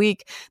again this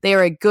week. They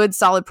are a good,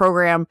 solid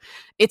program.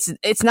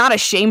 It's not a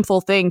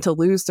shameful thing to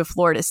lose to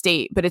Florida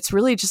State, but it's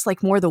really just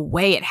like more the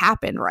way it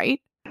happened,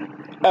 right?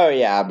 Oh,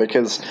 yeah,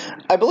 because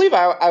I believe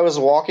I was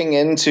walking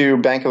into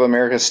Bank of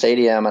America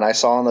Stadium and I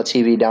saw on the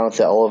TV down at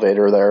the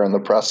elevator there in the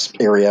press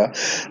area,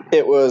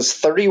 it was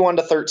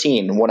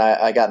 31-13 when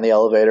I got in the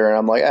elevator, and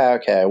I'm like,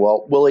 okay,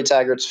 well, Willie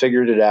Taggart's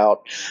figured it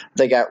out.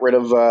 They got rid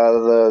of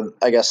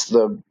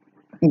the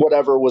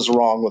whatever was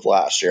wrong with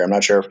last year. I'm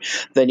not sure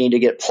if they need to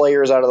get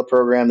players out of the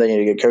program, they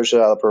need to get coaches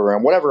out of the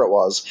program, whatever it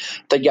was,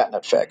 they'd gotten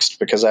it fixed,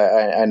 because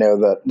I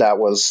know that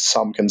was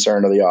some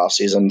concern of the off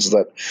seasons,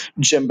 that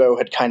Jimbo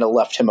had kind of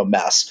left him a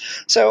mess.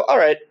 So, all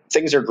right,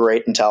 things are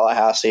great in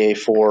Tallahassee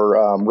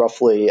for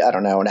roughly, I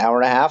don't know, an hour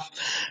and a half,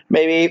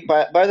 maybe.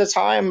 But by the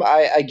time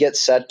I get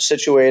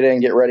situated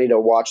and get ready to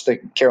watch the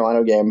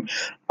Carolina game,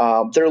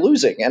 they're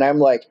losing. And I'm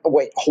like,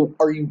 wait,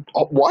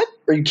 what?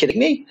 Are you kidding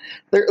me?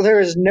 There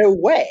is no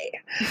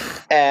way.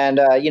 And,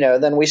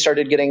 then we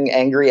started getting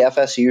angry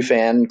FSU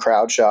fan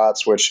crowd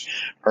shots, which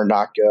are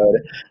not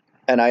good.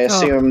 And I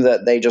assume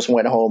that they just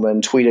went home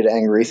and tweeted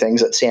angry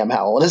things at Sam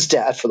Howell and his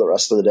dad for the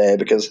rest of the day,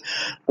 because,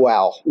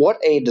 wow, what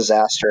a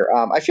disaster.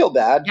 I feel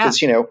bad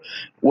because,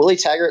 Willie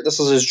Taggart, this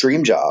is his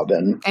dream job.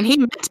 And he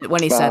meant it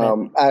when he said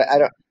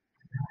it.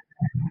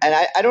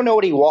 I don't know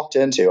what he walked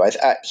into.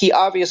 He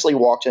obviously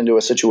walked into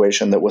a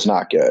situation that was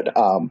not good.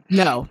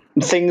 No.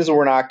 Things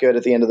were not good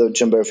at the end of the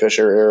Jimbo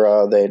Fisher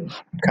era. They'd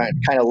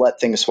kind of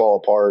let things fall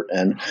apart.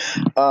 And,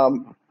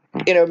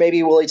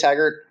 maybe Willie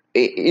Taggart,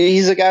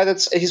 he's a guy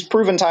he's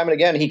proven time and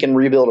again he can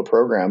rebuild a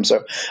program.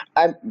 So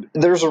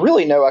there's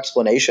really no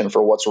explanation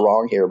for what's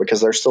wrong here,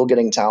 because they're still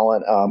getting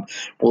talent.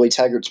 Willie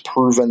Taggart's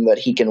proven that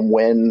he can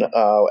win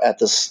at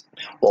this.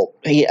 Well,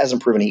 he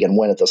hasn't proven he can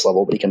win at this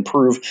level, but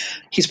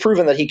he's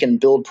proven that he can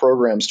build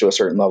programs to a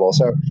certain level.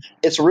 So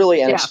it's really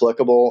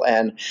inexplicable.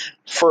 And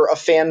for a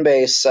fan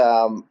base,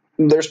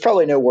 there's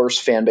probably no worse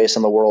fan base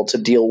in the world to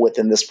deal with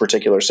in this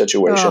particular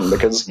situation,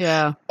 because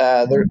they're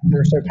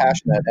so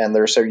passionate and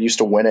they're so used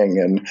to winning,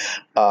 and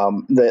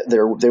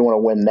they want to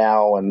win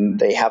now, and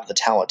they have the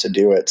talent to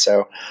do it.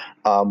 So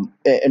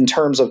in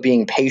terms of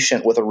being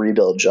patient with a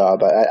rebuild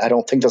job, I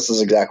don't think this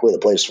is exactly the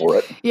place for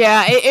it.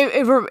 Yeah,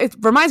 it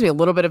reminds me a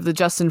little bit of the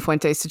Justin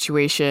Fuente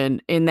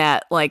situation, in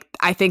that, like,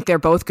 I think they're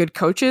both good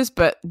coaches,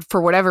 but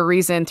for whatever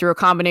reason, through a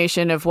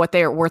combination of what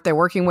they're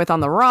working with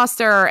on the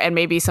roster and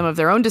maybe some of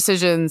their own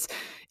decisions,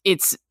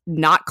 it's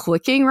not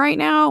clicking right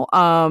now.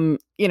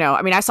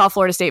 I saw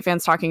Florida State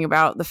fans talking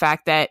about the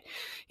fact that,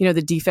 the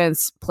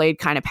defense played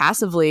kind of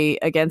passively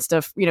against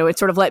it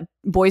sort of let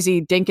Boise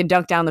dink and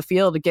dunk down the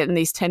field to get in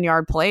these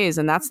 10-yard plays.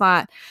 And that's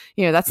not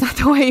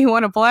the way you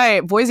want to play.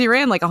 Boise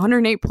ran like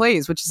 108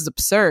 plays, which is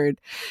absurd.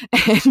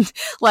 And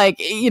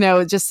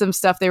just some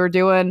stuff they were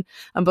doing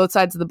on both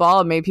sides of the ball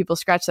and made people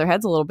scratch their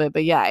heads a little bit.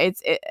 But yeah,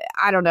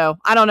 I don't know.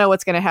 I don't know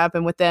what's going to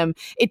happen with them.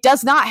 It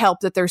does not help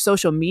that their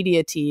social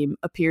media team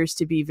appears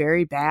to be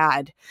very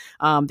bad.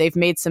 They've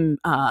made some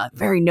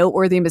very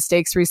noteworthy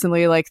mistakes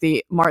recently, like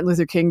the Martin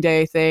Luther King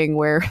Day thing,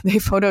 where they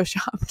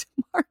photoshopped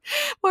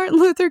Martin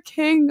Luther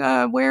King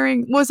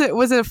wearing it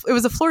was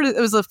a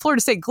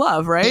Florida State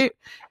glove, right?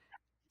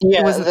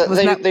 Yeah,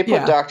 they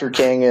put Dr.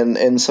 King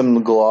in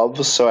some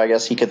gloves, so I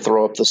guess he could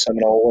throw up the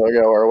Seminole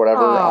logo or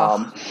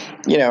whatever.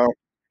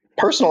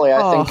 Personally,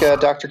 I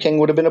think Dr. King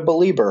would have been a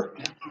believer.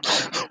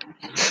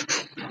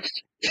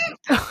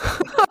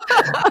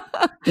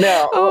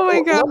 No. Oh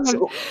my God.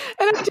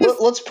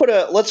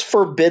 Let's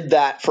forbid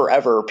that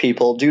forever,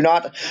 people. Do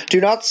not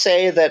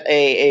say that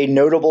a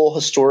notable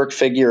historic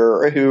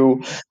figure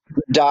who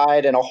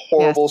died in a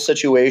horrible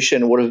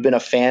situation would have been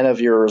a fan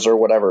of yours or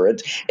whatever.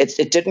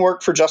 It didn't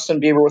work for Justin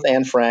Bieber with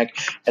Anne Frank,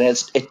 and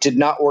it did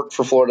not work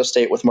for Florida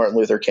State with Martin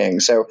Luther King.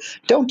 So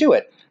don't do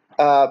it.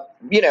 I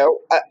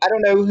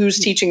don't know who's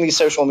teaching these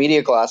social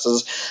media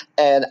classes,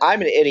 and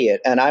I'm an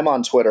idiot, and I'm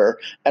on Twitter,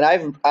 and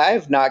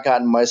I've not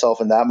gotten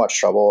myself in that much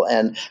trouble,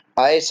 and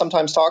I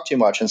sometimes talk too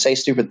much and say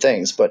stupid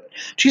things, but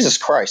Jesus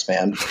Christ,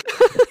 man.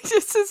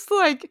 This is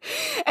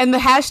and the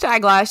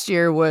hashtag last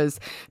year was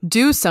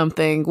do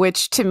something,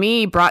 which to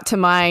me brought to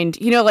mind,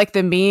 like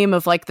the meme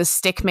of like the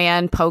stick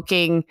man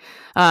poking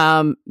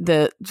something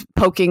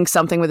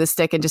with a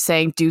stick and just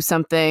saying, do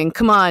something,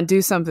 come on,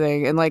 do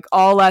something. And like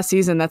all last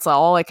season, that's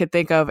all I could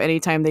think of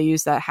anytime they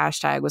used that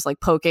hashtag was like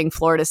poking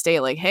Florida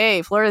State, like,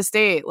 hey, Florida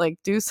State, like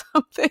do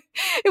something.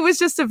 It was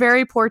just a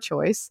very poor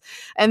choice.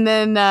 And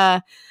then,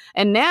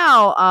 and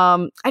now,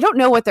 I don't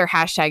know what their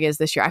hashtag is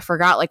this year. I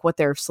forgot like what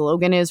their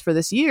slogan is for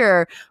this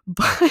year,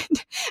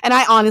 and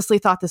I honestly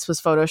thought this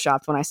was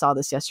photoshopped when I saw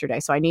this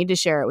yesterday. So I need to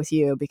share it with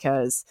you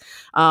because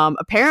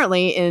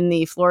apparently in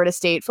the Florida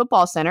State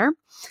Football Center,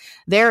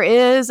 there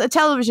is a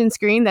television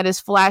screen that is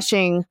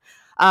flashing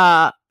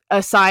a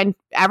sign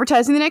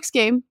advertising the next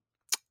game,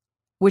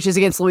 which is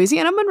against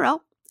Louisiana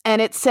Monroe.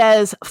 And it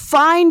says,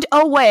 find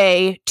a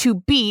way to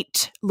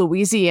beat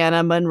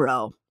Louisiana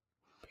Monroe.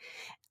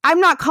 I'm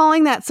not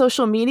calling that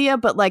social media,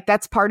 but like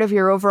that's part of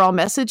your overall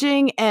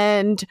messaging.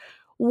 And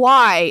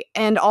why?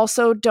 And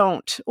also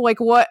don't. Like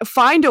what?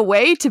 Find a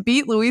way to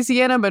beat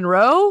Louisiana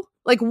Monroe?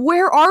 Like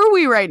where are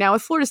we right now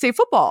with Florida State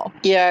football?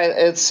 Yeah,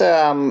 it's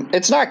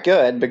not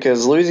good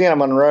because Louisiana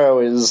Monroe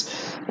is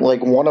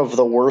like one of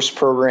the worst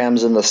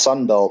programs in the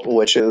Sun Belt,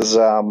 which is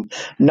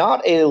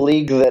not a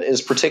league that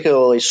is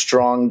particularly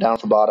strong down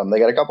at the bottom. They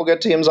got a couple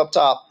good teams up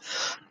top,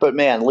 but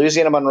man,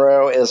 Louisiana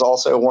Monroe is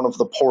also one of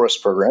the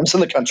poorest programs in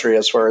the country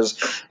as far as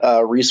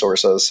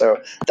resources. So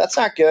that's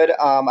not good.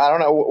 I don't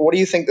know. What do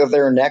you think that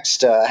their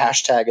next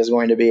hashtag is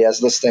going to be as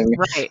this thing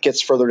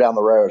gets further down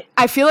the road?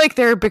 I feel like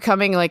they're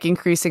becoming like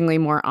increasingly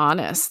more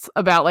honest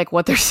about like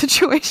what their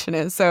situation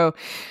is. So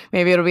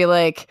maybe it'll be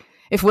like,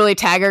 if Willie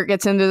Taggart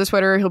gets into the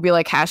Twitter, he'll be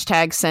like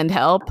hashtag send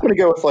help. I'm going to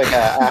go with like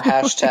a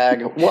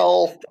hashtag,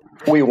 well,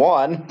 we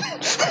won.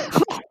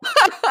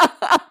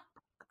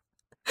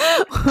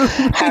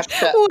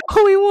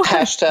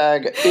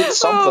 Hashtag it's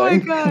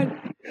something. Oh my God.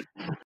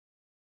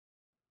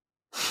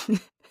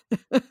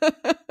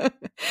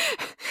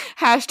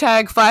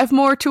 Hashtag 5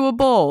 more to a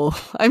bowl.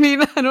 I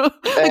mean, I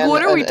don't like.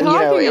 What are we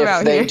talking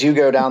about? If they do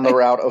go down the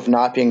route of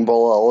not being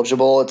bowl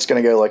eligible, it's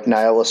going to go like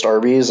nihilist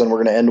Arby's, and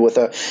we're going to end with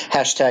a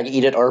hashtag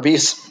eat it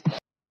Arby's.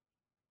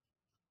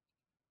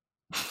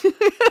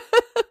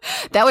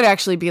 That would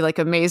actually be like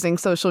amazing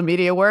social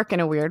media work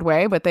in a weird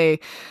way, but they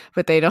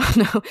don't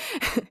know.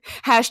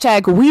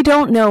 Hashtag we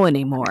don't know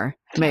anymore.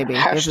 Maybe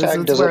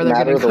hashtag doesn't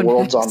matter. The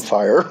world's on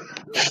fire.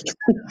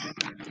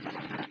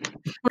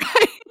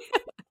 Right.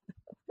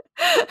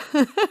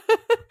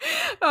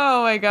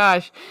 Oh my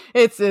gosh,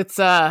 it's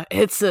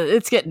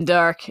getting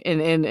dark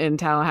in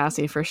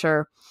Tallahassee for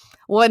sure.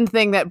 One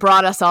thing that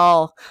brought us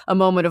all a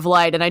moment of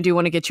light, and I do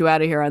want to get you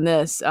out of here on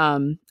this.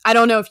 I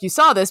don't know if you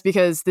saw this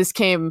because this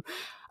came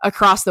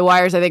across the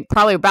wires, I think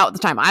probably about the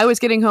time I was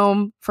getting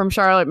home from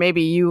Charlotte.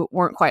 Maybe you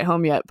weren't quite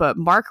home yet, but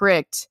Mark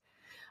Richt,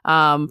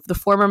 the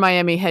former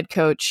Miami head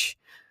coach,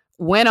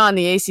 went on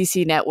the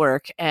ACC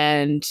network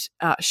and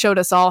showed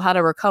us all how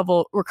to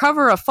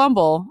recover a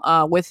fumble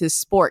with his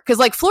sport. Because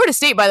like Florida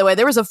State, by the way,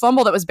 there was a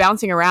fumble that was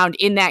bouncing around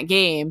in that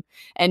game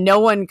and no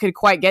one could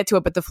quite get to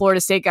it, but the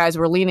Florida State guys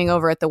were leaning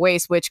over at the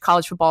waist, which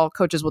college football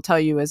coaches will tell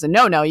you is a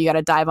no-no. You got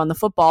to dive on the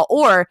football,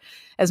 or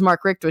as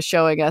Mark Richt was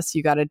showing us,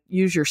 you got to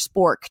use your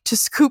spork to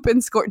scoop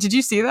and score. Did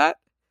you see that?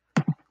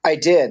 I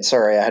did.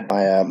 Sorry, I had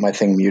my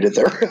thing muted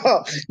there.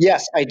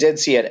 Yes, I did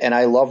see it, and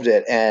I loved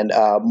it. And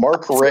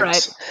Mark Richt,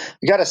 right.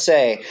 You got to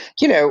say,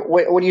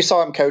 when you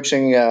saw him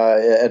coaching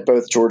at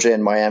both Georgia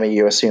and Miami,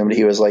 you assumed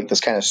he was like this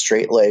kind of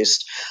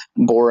straight-laced,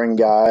 boring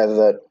guy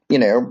that,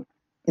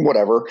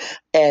 whatever.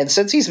 And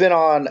since he's been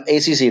on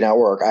ACC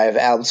Network, I've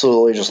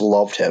absolutely just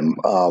loved him.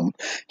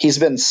 He's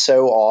been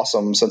so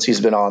awesome since he's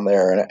been on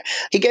there. And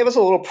he gave us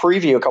a little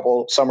preview a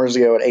couple summers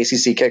ago at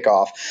ACC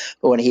Kickoff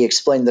when he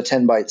explained the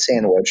 10-bite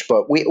sandwich.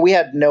 But we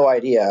had no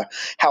idea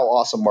how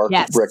awesome Mark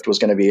Richt was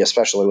going to be,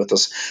 especially with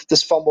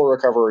this fumble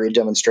recovery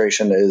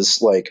demonstration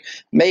is like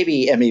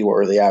maybe Emmy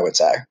worthy, I would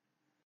say.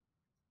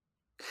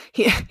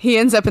 He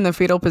ends up in the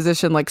fetal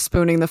position, like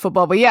spooning the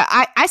football. But yeah,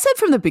 I said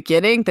from the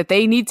beginning that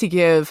they need to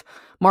give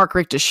Mark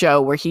Richt a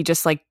show where he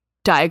just like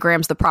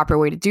diagrams the proper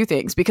way to do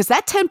things, because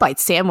that 10-bite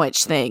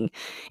sandwich thing,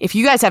 if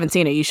you guys haven't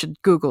seen it, you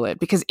should Google it,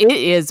 because it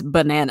is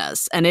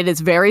bananas and it is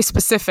very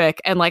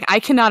specific. And like, I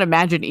cannot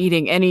imagine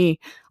eating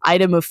any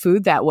item of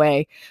food that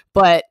way,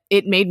 but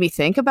it made me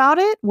think about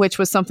it, which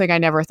was something I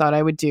never thought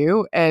I would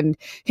do. And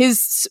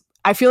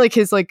I feel like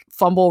his like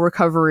fumble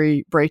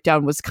recovery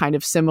breakdown was kind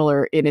of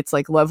similar in its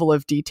like level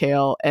of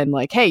detail and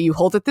like, hey, you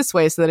hold it this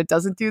way so that it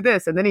doesn't do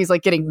this. And then he's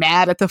like getting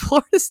mad at the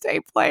Florida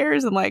State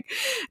players and like,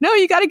 no,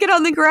 you got to get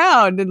on the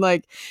ground. And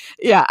like,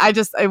 yeah,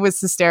 it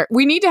was hysterical.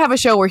 We need to have a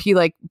show where he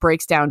like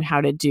breaks down how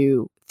to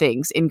do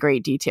things in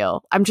great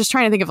detail. I'm just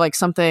trying to think of like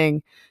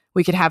something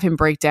we could have him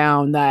break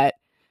down that,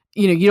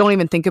 you don't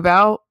even think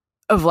about,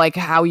 of like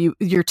how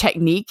your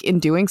technique in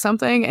doing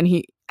something,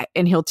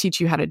 and he'll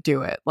teach you how to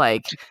do it.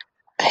 Like,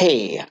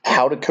 hey,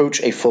 how to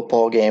coach a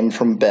football game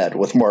from bed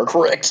with Mark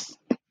Richt.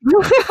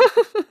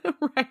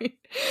 Right.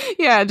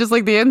 Yeah, just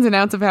like the ins and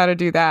outs of how to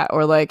do that,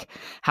 or like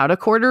how to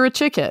quarter a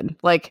chicken.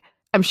 Like,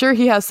 I'm sure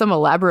he has some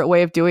elaborate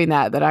way of doing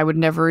that I would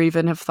never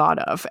even have thought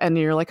of. And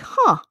you're like,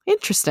 huh,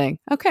 interesting.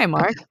 Okay,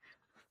 Mark.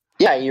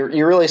 Yeah,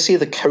 you really see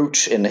the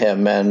coach in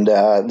him, and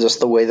just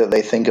the way that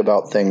they think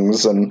about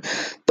things and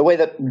the way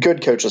that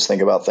good coaches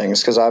think about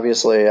things. Because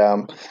obviously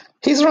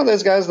he's one of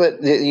those guys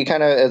that you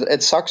kind of,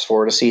 it sucks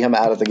for to see him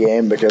out of the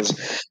game,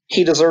 because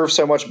he deserves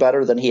so much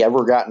better than he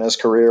ever got in his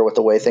career with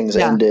the way things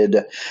ended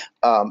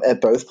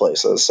at both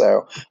places.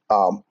 So,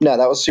 no,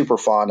 that was super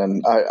fun,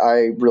 and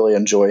I really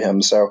enjoy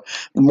him. So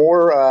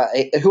more,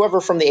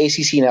 whoever from the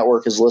ACC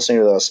network is listening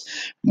to this,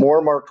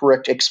 more Mark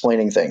Richt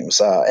explaining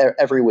things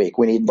every week.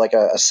 We need like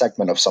a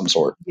segment of some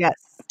sort.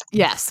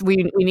 Yes, we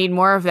need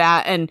more of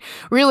that. And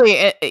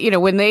really,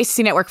 when the ACC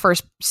network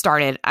first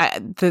started,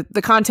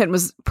 the content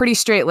was pretty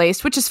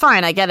straight-laced, which is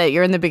fine. I get it.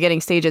 You're in the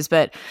beginning stages,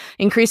 but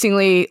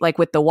increasingly, like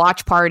with the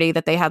watch party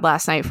that they had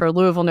last night for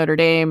Louisville Notre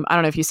Dame, I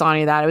don't know if you saw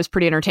any of that. It was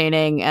pretty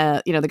entertaining.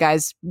 The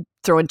guys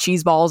throwing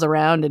cheese balls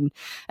around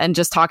and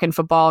just talking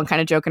football and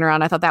kind of joking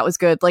around. I thought that was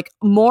good. Like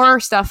more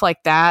stuff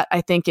like that,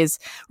 I think is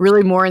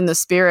really more in the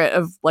spirit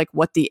of like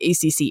what the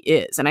ACC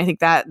is. And I think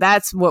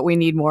that's what we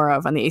need more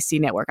of on the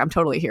ACC network. I'm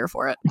totally here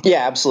for it.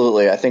 Yeah,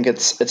 absolutely. I think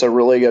it's a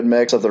really good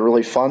mix of the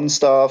really fun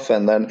stuff.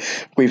 And then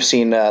we've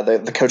seen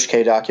the Coach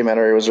K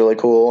documentary was really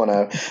cool.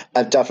 And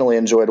I've definitely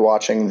enjoyed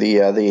watching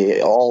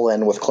the All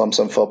In with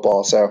Clemson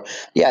football. So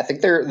yeah, I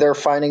think they're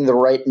finding the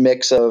right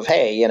mix of,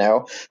 hey,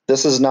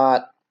 this is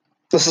not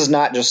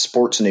just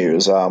sports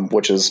news,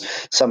 which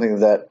is something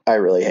that I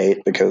really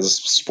hate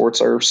because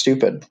sports are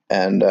stupid.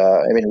 And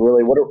I mean,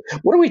 really, what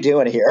are we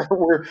doing here?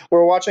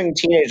 We're watching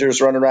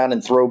teenagers run around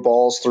and throw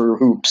balls through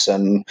hoops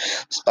and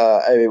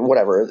I mean,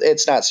 whatever.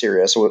 It's not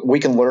serious. We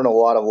can learn a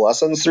lot of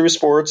lessons through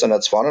sports, and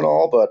it's fun and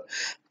all. But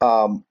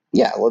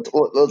yeah,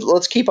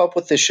 let's keep up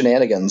with the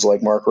shenanigans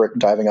like Mark Richt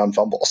diving on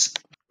fumbles.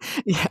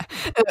 Yeah.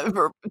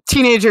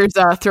 Teenagers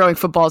throwing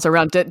footballs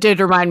around did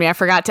remind me. I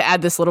forgot to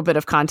add this little bit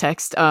of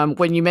context.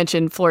 When you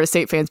mentioned Florida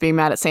State fans being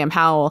mad at Sam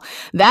Howell,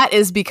 that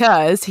is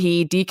because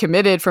he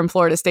decommitted from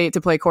Florida State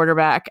to play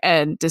quarterback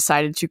and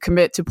decided to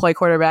commit to play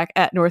quarterback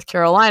at North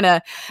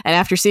Carolina. And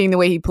after seeing the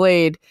way he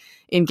played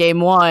in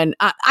game one,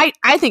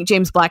 I think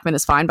James Blackman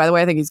is fine, by the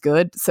way. I think he's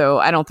good. So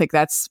I don't think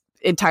that's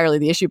entirely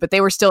the issue, but they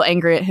were still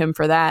angry at him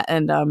for that.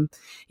 And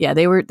yeah,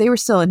 they were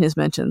still in his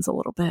mentions a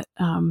little bit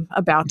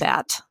about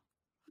that.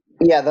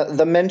 Yeah,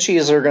 the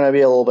Menchies are going to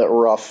be a little bit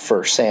rough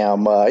for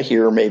Sam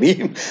here,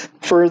 maybe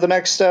for the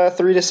next 3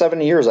 to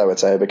 7 years, I would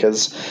say,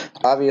 because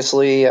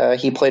obviously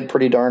he played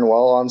pretty darn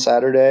well on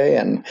Saturday,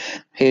 and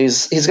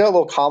he's got a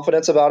little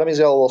confidence about him. He's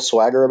got a little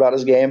swagger about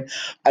his game.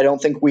 I don't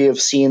think we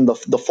have seen the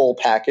full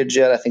package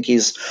yet. I think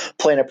he's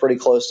playing it pretty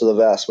close to the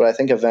vest, but I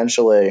think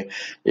eventually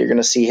you're going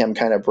to see him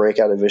kind of break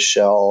out of his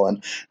shell.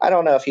 And I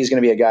don't know if he's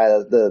going to be a guy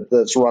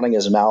that's running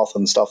his mouth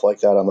and stuff like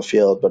that on the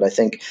field, but I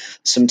think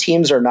some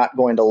teams are not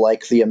going to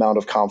like the amount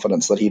of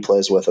confidence that he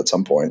plays with at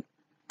some point.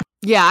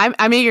 Yeah,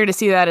 I'm eager to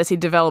see that as he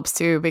develops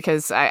too,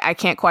 because I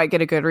can't quite get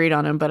a good read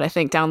on him, but I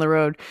think down the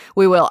road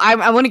we will.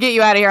 I want to get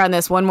you out of here on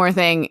this. One more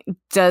thing.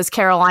 Does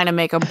Carolina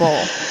make a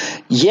bowl?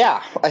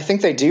 Yeah, I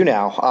think they do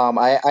now.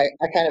 I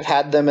kind of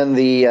had them in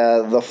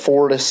the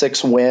 4 to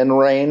 6 win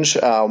range,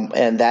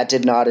 and that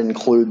did not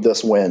include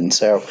this win.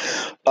 So,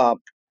 I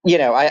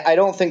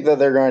don't think that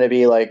they're going to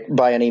be like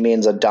by any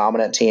means a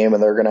dominant team,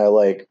 and they're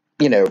going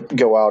to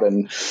go out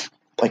and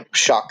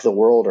shock the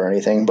world or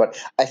anything, but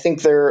I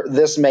think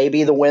this may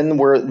be the win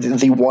where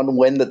the one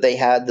win that they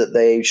had that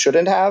they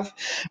shouldn't have,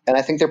 and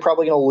I think they're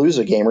probably going to lose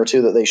a game or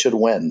two that they should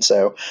win.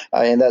 So,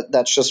 and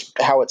that's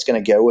just how it's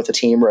going to go with the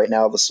team right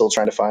now that's still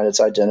trying to find its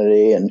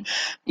identity. And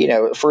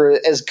for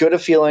as good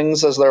of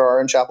feelings as there are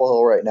in Chapel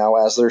Hill right now,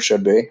 as there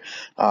should be,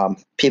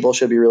 people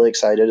should be really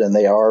excited, and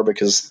they are,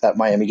 because that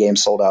Miami game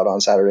sold out on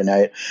Saturday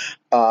night.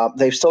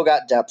 They've still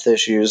got depth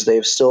issues.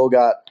 They've still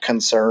got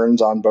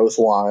concerns on both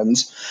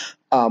lines.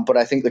 But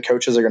I think the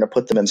coaches are going to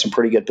put them in some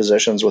pretty good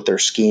positions with their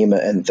scheme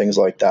and things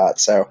like that.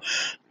 So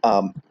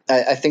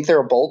I think they're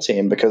a bowl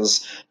team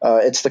because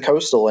it's the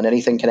Coastal and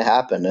anything can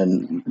happen.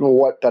 And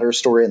what better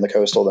story in the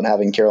Coastal than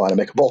having Carolina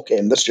make a bowl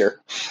game this year?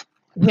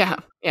 Yeah,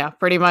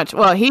 pretty much.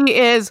 Well, he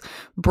is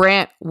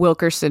Brant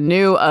Wilkerson,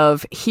 new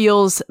of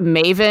Heels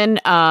Maven.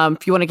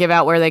 If you want to give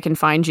out where they can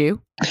find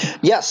you.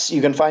 Yes,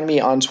 you can find me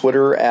on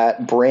Twitter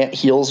at Brant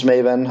Heels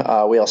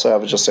Maven. We also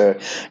have just a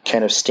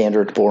kind of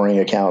standard boring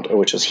account,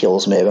 which is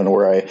Heels Maven,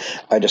 where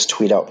I just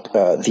tweet out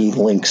the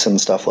links and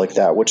stuff like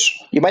that, which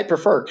you might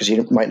prefer because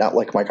you might not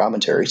like my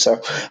commentary. So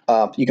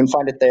you can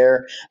find it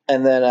there.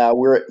 And then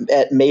we're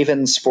at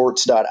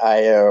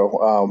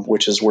mavensports.io,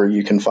 which is where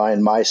you can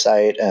find my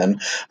site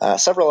and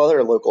several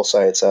other local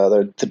sites.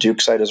 The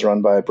Duke site is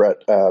run by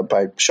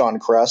Sean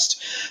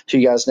Crest, who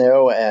you guys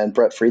know, and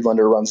Brett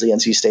Friedlander runs the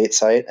NC State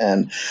site.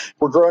 And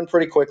we're growing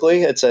pretty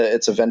quickly. It's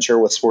a venture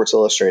with Sports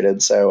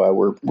Illustrated, so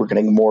we're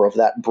getting more of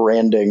that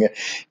branding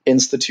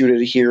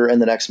instituted here in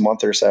the next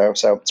month or so.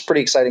 So it's a pretty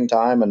exciting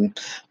time, and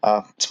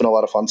it's been a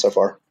lot of fun so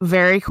far.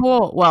 Very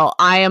cool. Well,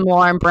 I am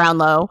Lauren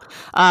Brownlow.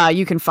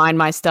 You can find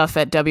my stuff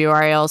at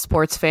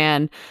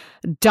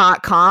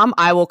WRLSportsFan.com.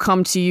 I will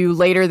come to you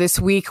later this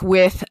week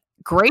with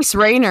Grace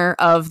Rayner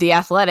of The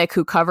Athletic,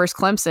 who covers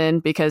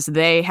Clemson, because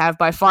they have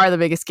by far the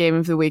biggest game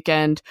of the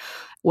weekend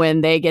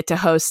when they get to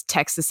host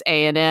Texas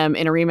A&M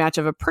in a rematch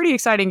of a pretty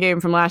exciting game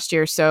from last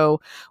year.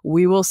 So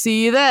we will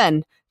see you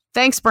then.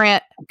 Thanks,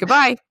 Brant.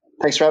 Goodbye.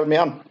 Thanks for having me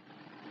on.